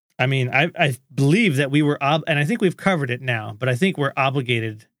 I mean, I believe that we were, and I think we've covered it now, but I think we're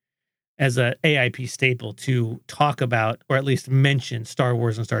obligated as a AIP staple to talk about, or at least mention, Star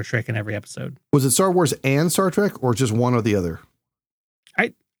Wars and Star Trek in every episode. Was it Star Wars and Star Trek, or just one or the other?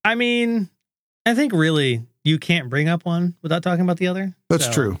 I mean, I think really you can't bring up one without talking about the other. That's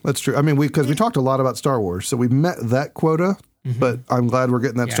true. That's true. I mean, because we talked a lot about Star Wars, so we met that quota. Mm-hmm. But I'm glad we're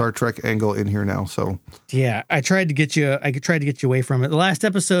getting that Star Trek angle in here now. So yeah, I tried to get you away from it. The last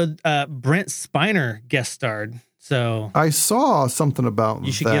episode, Brent Spiner guest starred. So I saw something about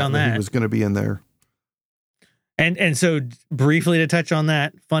you should get on that. He was going to be in there. And so briefly to touch on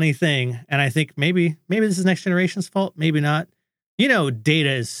that funny thing, and I think maybe this is Next Generation's fault, maybe not. You know,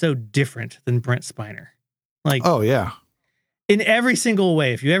 Data is so different than Brent Spiner. Like, oh yeah, in every single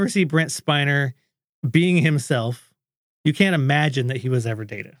way. If you ever see Brent Spiner being himself, you can't imagine that he was ever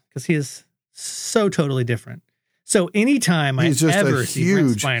Data because he is so totally different. So anytime I ever see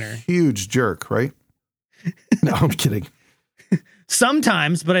Brent Spiner, huge jerk, right? No, I'm kidding.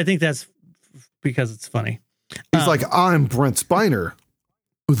 Sometimes, but I think that's because it's funny. He's like, I'm Brent Spiner,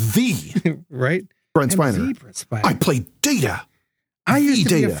 right? Brent Spiner. I play Data. I used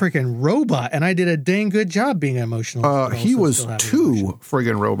to be a freaking robot, and I did a dang good job being emotional. He was two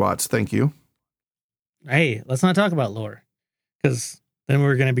friggin' robots. Thank you. Hey, let's not talk about lore, because then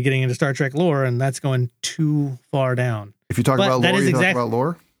we're going to be getting into Star Trek lore, and that's going too far down. If you talk about lore, you talk about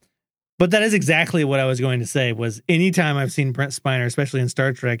lore. But that is exactly what I was going to say. Was anytime I've seen Brent Spiner, especially in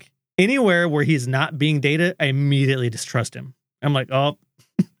Star Trek, anywhere where he's not being Data, I immediately distrust him. I'm like, oh,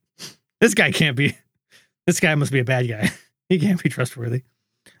 this guy can't be. This guy must be a bad guy. He can't be trustworthy.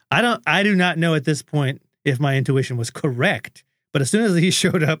 I do not know at this point if my intuition was correct. But as soon as he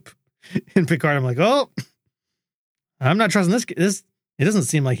showed up in Picard, I'm like, oh, I'm not trusting this. It doesn't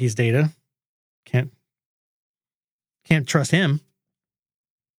seem like he's Data. Can't trust him.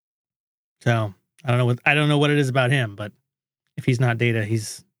 So I don't know what it is about him, but if he's not Data,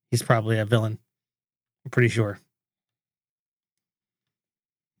 he's probably a villain. I'm pretty sure.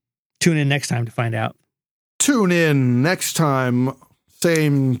 Tune in next time to find out. Tune in next time.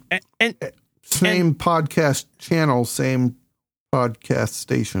 Same podcast channel, same podcast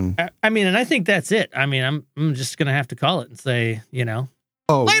station. I mean, and I think that's it. I mean, I'm just gonna have to call it and say,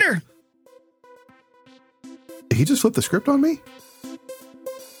 later. Did he just flip the script on me?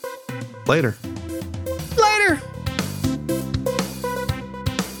 Later.